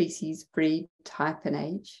species, breed, type, and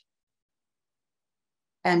age.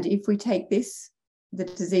 And if we take this, the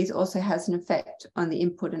disease also has an effect on the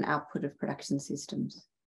input and output of production systems.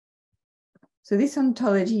 So this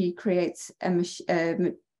ontology creates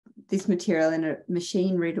this material in a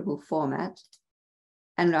machine-readable format.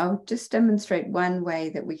 And I'll just demonstrate one way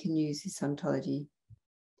that we can use this ontology.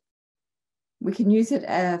 We can use it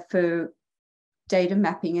for data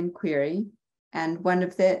mapping and query. And one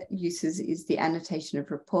of the uses is the annotation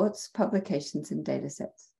of reports, publications, and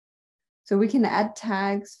datasets. So we can add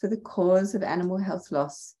tags for the cause of animal health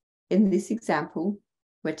loss. In this example,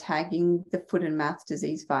 we're tagging the foot and mouth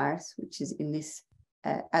disease virus, which is in this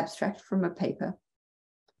abstract from a paper.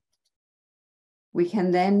 We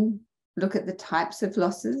can then look at the types of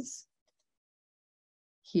losses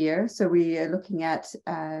here. So we are looking at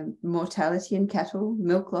mortality in cattle,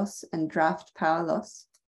 milk loss, and draft power loss.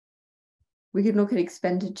 We can look at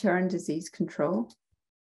expenditure and disease control,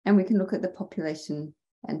 and we can look at the population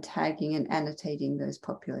and tagging and annotating those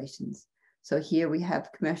populations. So here we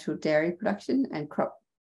have commercial dairy production and crop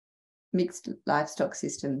mixed livestock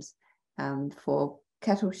systems for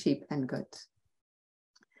cattle, sheep, and goats.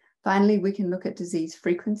 Finally, we can look at disease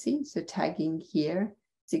frequency. So tagging here,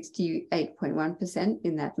 68.1%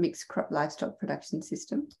 in that mixed crop livestock production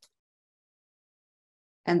system.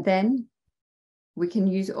 And then we can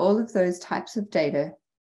use all of those types of data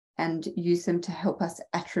and use them to help us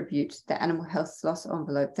attribute the animal health loss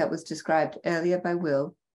envelope that was described earlier by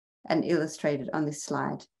Will and illustrated on this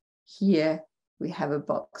slide. Here we have a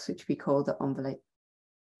box which we call the envelope.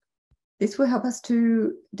 This will help us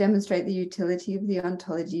to demonstrate the utility of the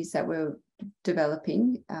ontologies that we're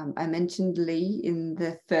developing. I mentioned Lee in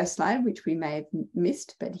the first slide, which we may have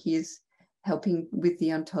missed, but he is helping with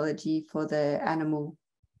the ontology for the animal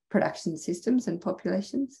production systems and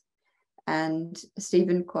populations. And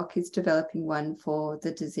Stephen Kwok is developing one for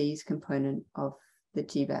the disease component of the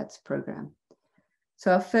GBADs program.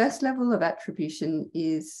 So our first level of attribution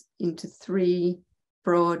is into three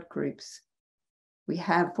broad groups. We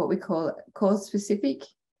have what we call cause specific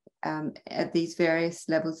at these various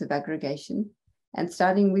levels of aggregation. And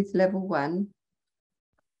starting with level 1,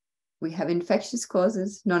 we have infectious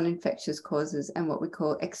causes, non-infectious causes, and what we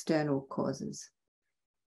call external causes.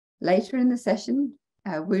 Later in the session,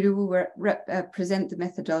 Wudu will present the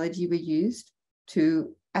methodology we used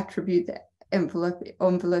to attribute the envelope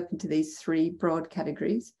into these three broad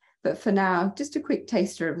categories. But for now, just a quick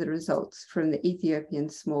taster of the results from the Ethiopian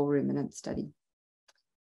small ruminant study.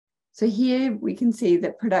 So here we can see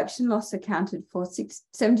that production loss accounted for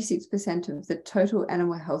 76% of the total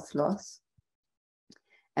animal health loss.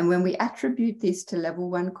 And when we attribute this to level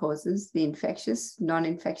 1 causes, the infectious,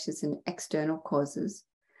 non-infectious, and external causes,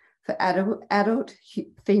 for adult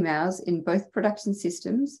females in both production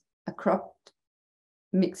systems, a cropped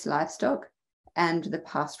mixed livestock, and the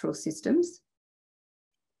pastoral systems,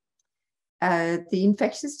 the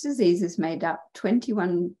infectious diseases made up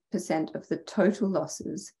 21% of the total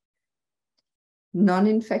losses.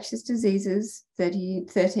 Non-infectious diseases,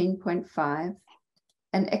 13.5,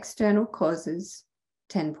 and external causes,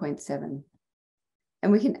 10.7.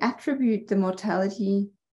 And we can attribute the mortality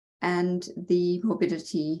and the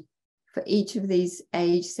morbidity for each of these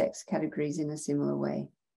age sex categories in a similar way.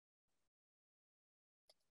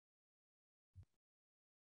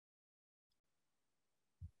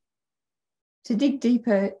 To dig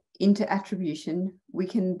deeper into attribution, we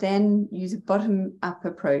can then use a bottom-up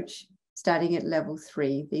approach starting at level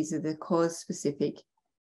 3. These are the cause specific.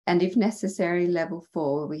 And if necessary, level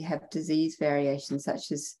 4, we have disease variation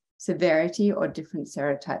such as severity or different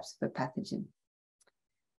serotypes of a pathogen.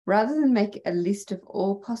 Rather than make a list of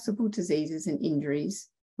all possible diseases and injuries,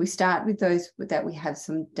 we start with those that we have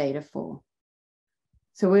some data for.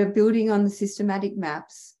 So we're building on the systematic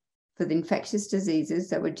maps for the infectious diseases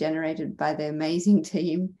that were generated by the amazing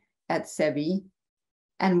team at SEBI,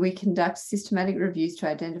 and we conduct systematic reviews to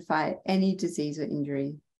identify any disease or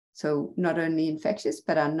injury. So not only infectious,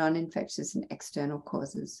 but our non-infectious and external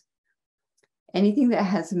causes. Anything that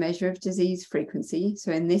has a measure of disease frequency,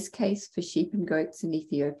 so in this case for sheep and goats in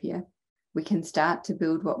Ethiopia, we can start to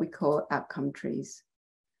build what we call outcome trees.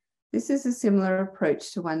 This is a similar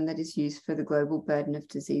approach to one that is used for the global burden of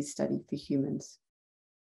disease study for humans.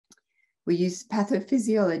 We use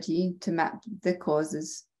pathophysiology to map the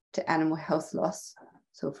causes to animal health loss.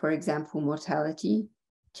 So for example, mortality,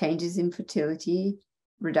 changes in fertility,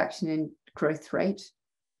 reduction in growth rate,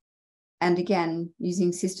 and again,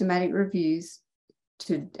 using systematic reviews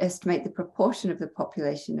to estimate the proportion of the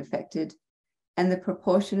population affected and the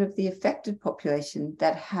proportion of the affected population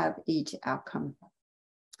that have each outcome.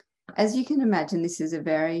 As you can imagine, this is a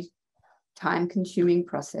very time-consuming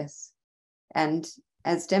process. And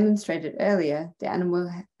as demonstrated earlier, the animal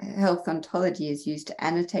health ontology is used to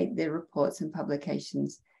annotate their reports and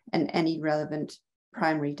publications and any relevant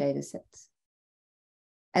primary data sets.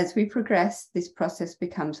 As we progress, this process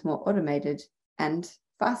becomes more automated and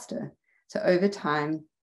faster. So over time,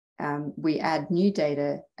 we add new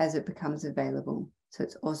data as it becomes available. So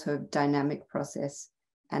it's also a dynamic process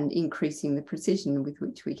and increasing the precision with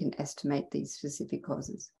which we can estimate these specific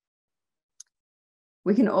causes.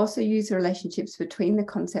 We can also use relationships between the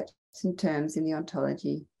concepts and terms in the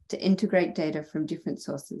ontology to integrate data from different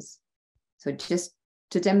sources. So just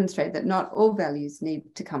to demonstrate that not all values need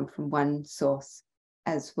to come from one source,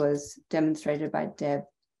 as was demonstrated by Deb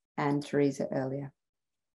and Teresa earlier.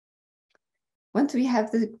 Once we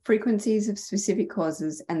have the frequencies of specific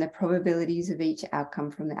causes and the probabilities of each outcome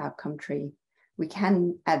from the outcome tree, we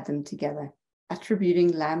can add them together, attributing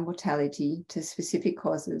lamb mortality to specific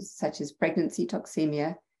causes such as pregnancy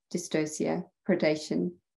toxemia, dystocia,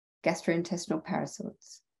 predation, gastrointestinal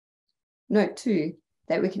parasites. Note too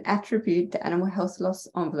that we can attribute the animal health loss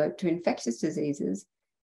envelope to infectious diseases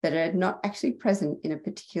that are not actually present in a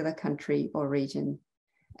particular country or region,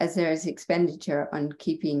 as there is expenditure on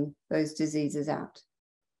keeping those diseases out.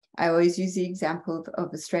 I always use the example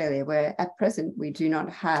of Australia, where at present we do not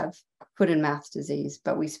have foot and mouth disease,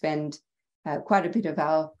 but we spend quite a bit of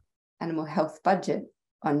our animal health budget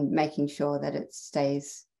on making sure that it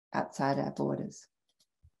stays outside our borders.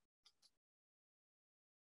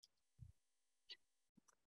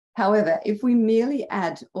 However, if we merely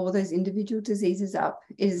add all those individual diseases up,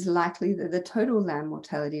 it is likely that the total lamb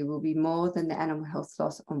mortality will be more than the animal health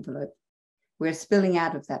loss envelope. We're spilling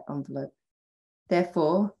out of that envelope.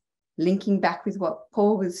 Therefore, linking back with what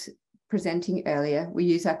Paul was presenting earlier, we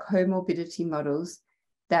use our comorbidity models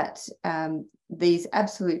that these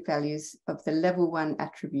absolute values of the level 1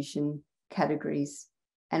 attribution categories,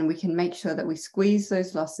 and we can make sure that we squeeze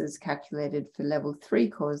those losses calculated for level 3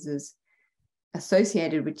 causes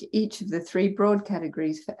associated with each of the 3 broad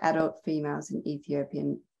categories for adult females in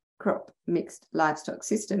Ethiopian crop mixed livestock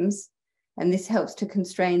systems. And this helps to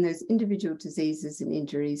constrain those individual diseases and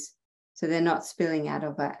injuries so they're not spilling out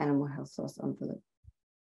of our animal health loss envelope.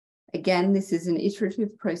 Again, this is an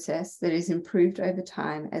iterative process that is improved over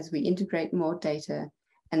time as we integrate more data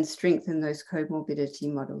and strengthen those comorbidity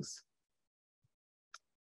models.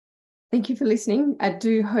 Thank you for listening. I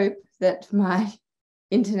do hope that my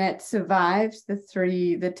internet survived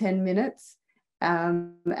the 10 minutes.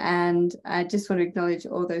 And I just want to acknowledge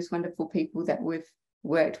all those wonderful people that we've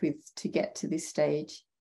worked with to get to this stage.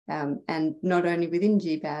 And not only within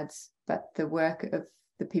GBADs, but the work of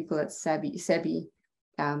the people at SEBI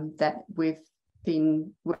that we've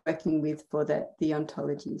been working with for the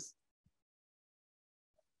ontologies.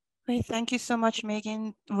 Great, thank you so much,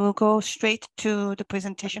 Megan. We'll go straight to the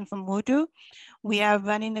presentation from Wudu. We are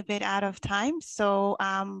running a bit out of time, so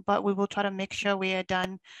but we will try to make sure we are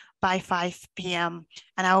done by 5 p.m.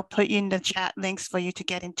 And I'll put in the chat links for you to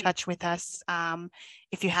get in touch with us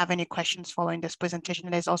if you have any questions following this presentation.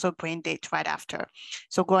 And there's also a brain date right after.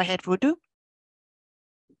 So go ahead, Wudu.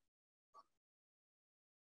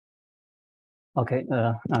 Okay,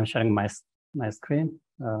 I'm sharing my screen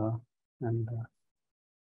and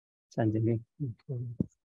changing it into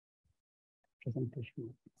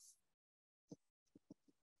presentation.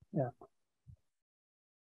 Yeah.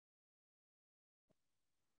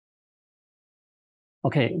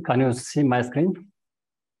 Okay, can you see my screen?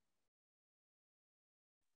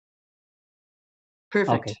 Perfect.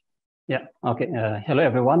 Okay. Yeah. Okay. Hello,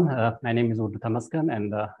 everyone. My name is Wudu Tamaskan,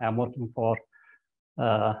 and I'm working for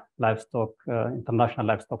Livestock International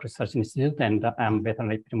Livestock Research Institute, and I'm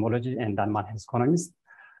veterinary epidemiology and animal health economist.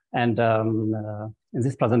 And in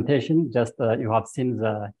this presentation, just you have seen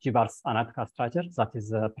the GBADs analytical structure that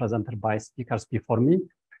is presented by speakers before me.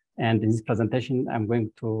 And in this presentation, I'm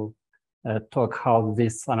going to talk how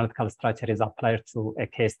this analytical structure is applied to a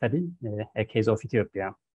case study, a case of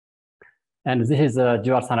Ethiopia. And this is a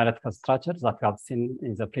GBADs analytical structure that we have seen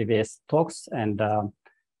in the previous talks. And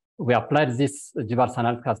we applied this GBADs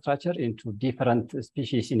analytical structure into different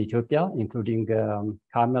species in Ethiopia, including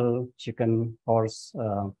camel, chicken, horse,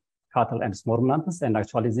 cattle and small ruminants. And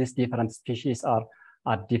actually these different species are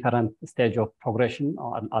at different stage of progression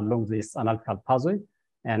along this analytical pathway.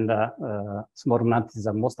 And small ruminants is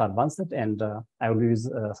the most advanced, and I will use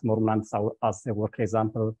small ruminants as a work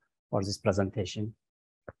example for this presentation.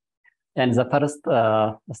 And the first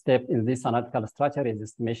step in this analytical structure is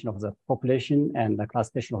estimation of the population and the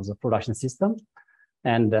classification of the production system.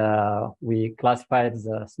 And we classified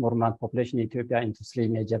the small ruminant population in Ethiopia into 3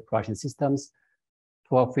 major production systems,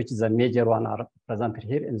 2 of which the major one are presented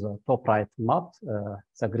here in the top right map,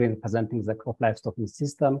 the green representing the crop livestock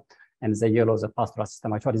system, and the yellow the pastoral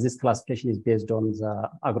system. Actually, this classification is based on the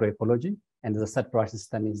agroecology, and the third production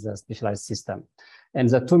system is the specialized system. And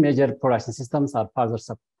the 2 major production systems are further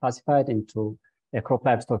classified into a crop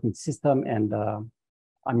livestock system, and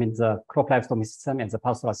the crop livestock system and the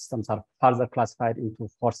pastoral systems are further classified into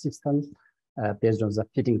 4 systems based on the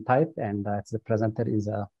feeding type, and it's presented in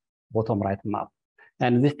the bottom right map.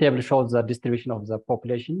 And this table shows the distribution of the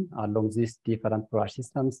population along these different production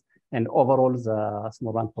systems. And overall, the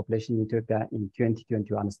small ruminant population in Ethiopia in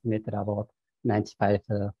 2021 estimated about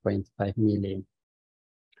 95.5 million.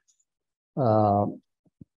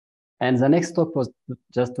 And the next step was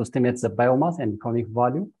just to estimate the biomass and economic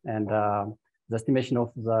value. And the estimation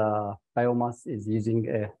of the biomass is using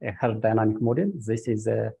a herd dynamic model. This is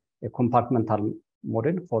a compartmental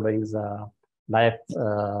model following the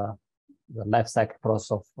life cycle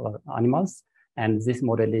process of animals. And this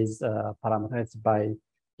model is parameterized by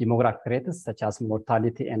demographic rates such as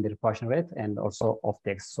mortality and reproduction rate, and also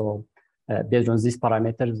offtakes. So based on these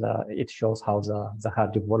parameters, it shows how the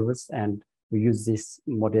herd evolves, and we use this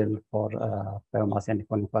model for biomass and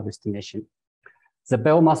economic value estimation. The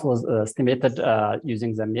biomass was estimated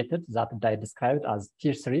using the method that I described as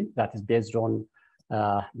tier 3, that is based on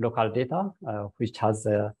local data, which has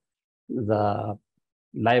the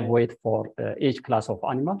live weight for each class of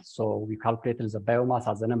animals. So we calculated the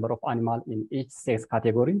biomass as the number of animals in each sex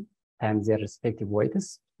category times their respective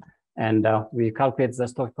weights. And we calculate the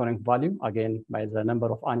stock economic value, again, by the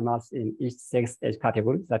number of animals in each sex age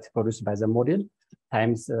category that's produced by the model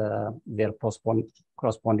times their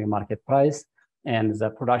corresponding market price. And the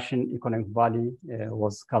production economic value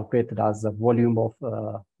was calculated as the volume of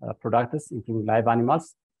products, including live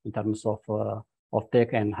animals, in terms of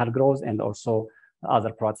offtake and herd growth, and also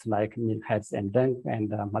other products like milk, heads, and dung,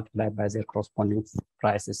 and multiplied by their corresponding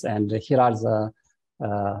prices. And here are the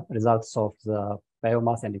results of the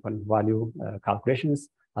biomass and economic value calculations.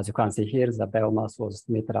 As you can see here, the biomass was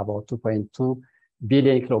estimated about 2.2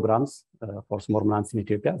 billion kilograms for small ruminants in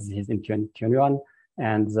Ethiopia. This is in 2021.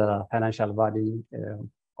 And the financial value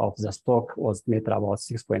of the stock was estimated about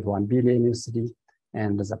 6.1 billion USD.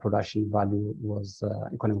 And the production value was,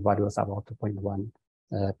 economic value was about 2.1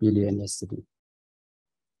 billion USD.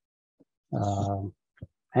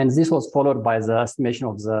 And this was followed by the estimation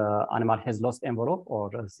of the animal health loss envelope, or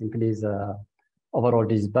simply the overall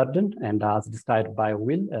disease burden. And as described by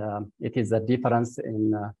Will, it is a difference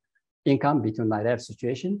in income between the ideal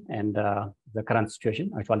situation and the current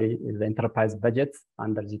situation. Actually, the enterprise budget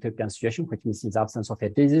under the Ethiopian situation, which means in the absence of a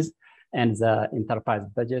disease, and the enterprise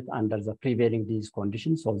budget under the prevailing disease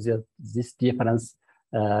conditions. So this difference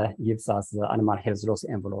gives us the animal health loss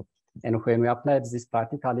envelope. And when we applied this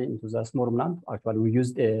practically into the small ruminant, actually we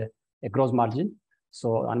used a gross margin.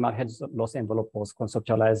 So animal health loss envelope was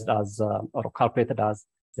conceptualized as or calculated as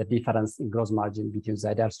the difference in gross margin between the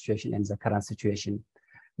ideal situation and the current situation.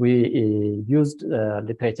 We used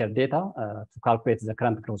literature data to calculate the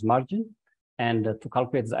current gross margin, and to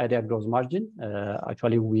calculate the ideal gross margin,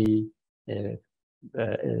 actually we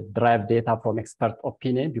derive data from expert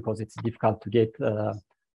opinion, because it's difficult to get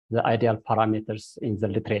the ideal parameters in the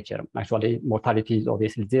literature. Actually, mortality is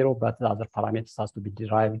obviously 0, but the other parameters has to be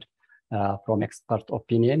derived from expert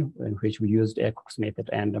opinion, in which we used a Cox method.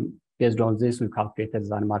 And based on this, we calculated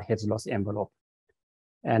the animal health loss envelope.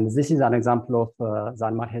 And this is an example of the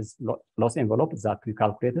animal health loss envelope that we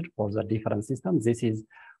calculated for the different systems. This is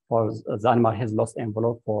for the animal health loss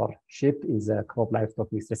envelope for sheep in the crop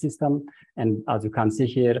livestock mixed system. And as you can see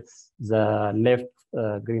here, the left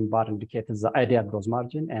green bar indicates the ideal gross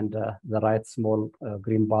margin, and the right small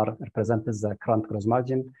green bar represents the current gross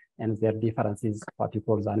margin, and their difference is what you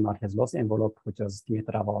call the animal health loss envelope, which was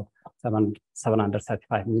estimated about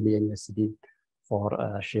 735 million USD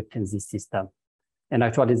for sheep in this system. And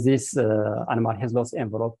actually, this animal health loss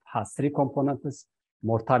envelope has 3 components: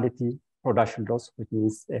 mortality, production loss, which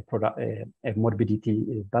means a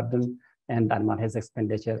morbidity burden, and animal health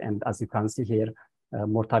expenditure. And as you can see here,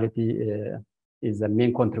 mortality is the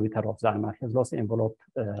main contributor of the animal health loss envelope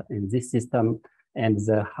in this system, and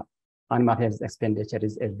the animal health expenditure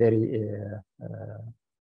is a very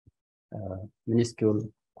minuscule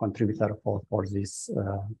contributor for this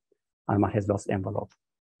animal health loss envelope.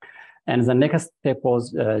 And the next step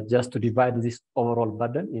was just to divide this overall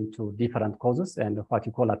burden into different causes and what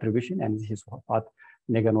you call attribution. And this is what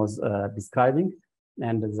Megan was describing.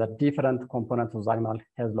 And the different components of the animal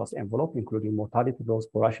health loss envelope, including mortality loss,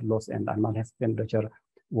 production loss, and animal health expenditure,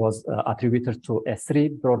 was attributed to three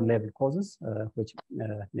broad level causes, which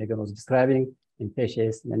Megan was describing: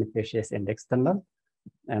 infectious, non-infectious, and external.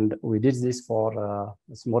 And we did this for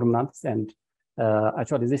small ruminants, and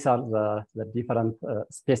actually these are the different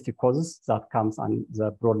specific causes that comes on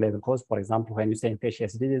the broad level cause. For example, when you say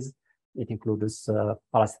infectious disease, it includes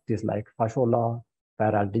parasites like fasciola,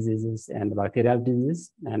 viral diseases, and bacterial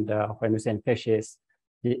disease. And when you say infectious,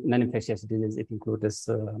 non-infectious disease, it includes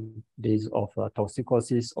disease of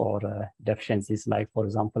toxicosis or deficiencies like, for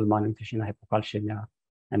example, malnutrition, hypocalcemia,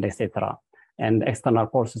 and etc. And external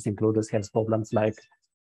causes include health problems like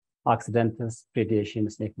accidents,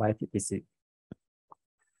 predation, snakebite, etc.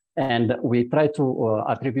 And we try to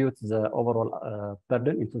attribute the overall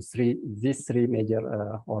burden into these three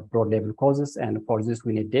major or broad level causes. And for this,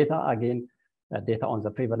 we need data again. Data on the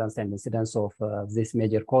prevalence and incidence of these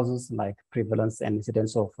major causes, like prevalence and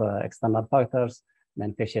incidence of external factors,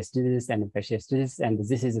 infectious disease and infectious disease. And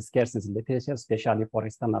this is scarce in literature, especially for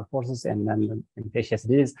external forces and infectious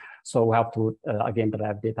disease. So we have to, again,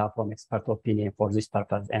 derive data from expert opinion for this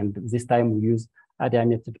purpose. And this time we use a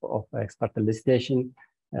method of expert elicitation,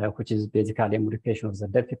 which is basically a modification of the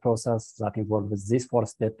Delphi process that involves these four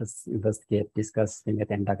steps: investigate, discuss, estimate,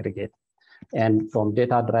 and aggregate. And from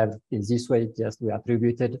data derived in this way, just we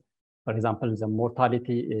attributed, for example, the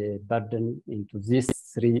mortality burden into these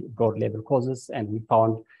three broad level causes, and we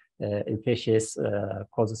found infectious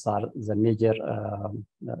causes are the major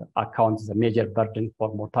the major burden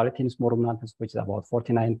for mortality in small ruminants, which is about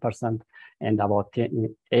 49%, and about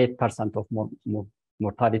 8% of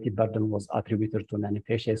mortality burden was attributed to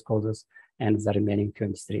non-infectious causes, and the remaining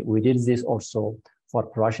 23. We did this also for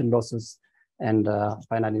production losses. And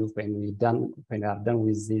finally, when we are done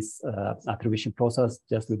with this attribution process,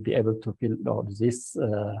 just we'll be able to fill out these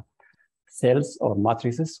cells or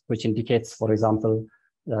matrices, which indicates, for example,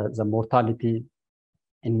 the mortality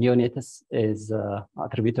in neonates is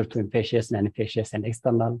attributed to infectious, non-infectious, and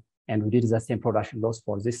external. And we did the same production loss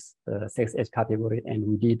for this sex age category, and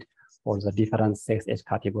we did for the different sex age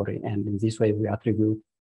category. And in this way, we attribute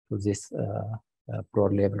to this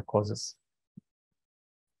broad level causes.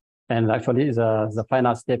 And actually, the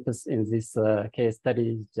final steps in this case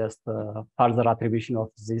study is just further attribution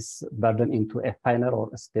of this burden into a finer or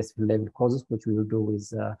a specific level causes, which we will do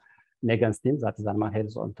with Megan's team, that is animal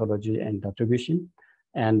health ontology and attribution.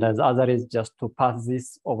 And the other is just to pass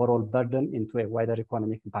this overall burden into a wider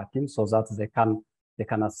economic impact team, so that they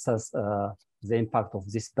can assess the impact of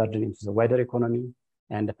this burden into the wider economy.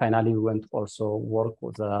 And finally, we want to also work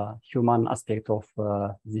with the human aspect of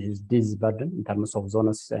this burden in terms of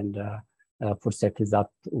zones and food safety that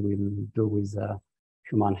we'll do with the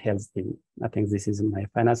human health team. I think this is my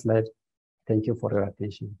final slide. Thank you for your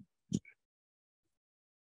attention.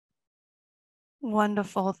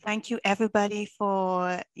 Wonderful. Thank you, everybody,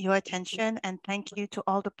 for your attention. And thank you to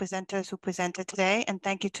all the presenters who presented today. And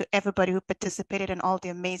thank you to everybody who participated in all the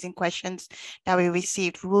amazing questions that we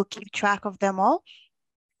received. We will keep track of them all.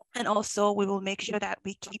 And also, we will make sure that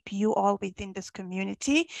we keep you all within this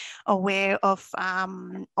community aware of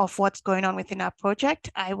what's going on within our project.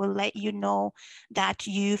 I will let you know that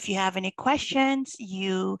if you have any questions,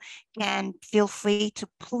 you can feel free to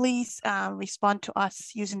please respond to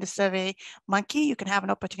us using the Survey Monkey. You can have an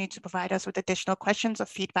opportunity to provide us with additional questions or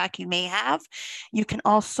feedback you may have. You can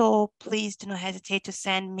also, please do not hesitate to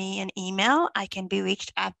send me an email. I can be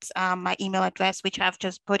reached at my email address, which I've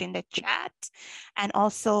just put in the chat. And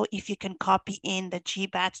also, if you can copy in the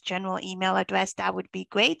GBADs general email address, that would be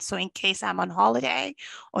great. So in case I'm on holiday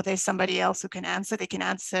or there's somebody else who can answer, they can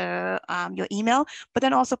answer your email. But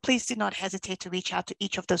then also, please do not hesitate to reach out to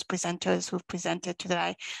each of those presenters who've presented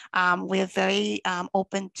today. We're very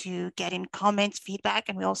open to getting comments, feedback,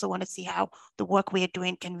 and we also want to see how the work we are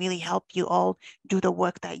doing can really help you all do the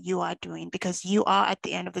work that you are doing, because you are, at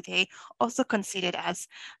the end of the day, also considered as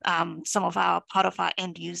part of our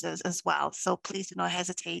end users as well. So please do not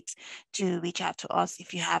hesitate to reach out to us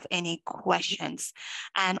if you have any questions.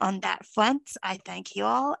 And on that front, I thank you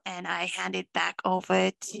all, and I hand it back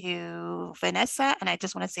over to Vanessa. And I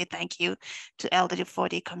just want to say thank you to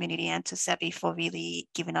LW4D community and to Sebi for really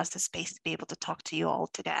giving us the space to be able to talk to you all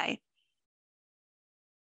today.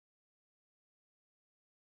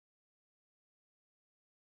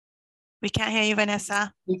 We can't hear you,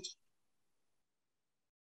 Vanessa.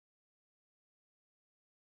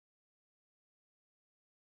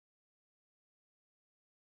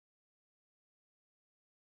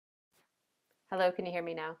 Hello, can you hear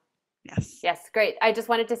me now? Yes. Yes, great. I just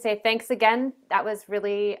wanted to say thanks again. That was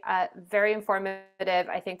really very informative.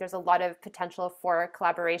 I think there's a lot of potential for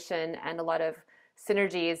collaboration and a lot of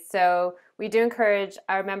synergies. So we do encourage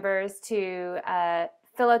our members to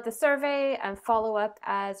fill out the survey and follow up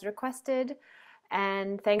as requested.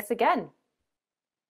 And thanks again.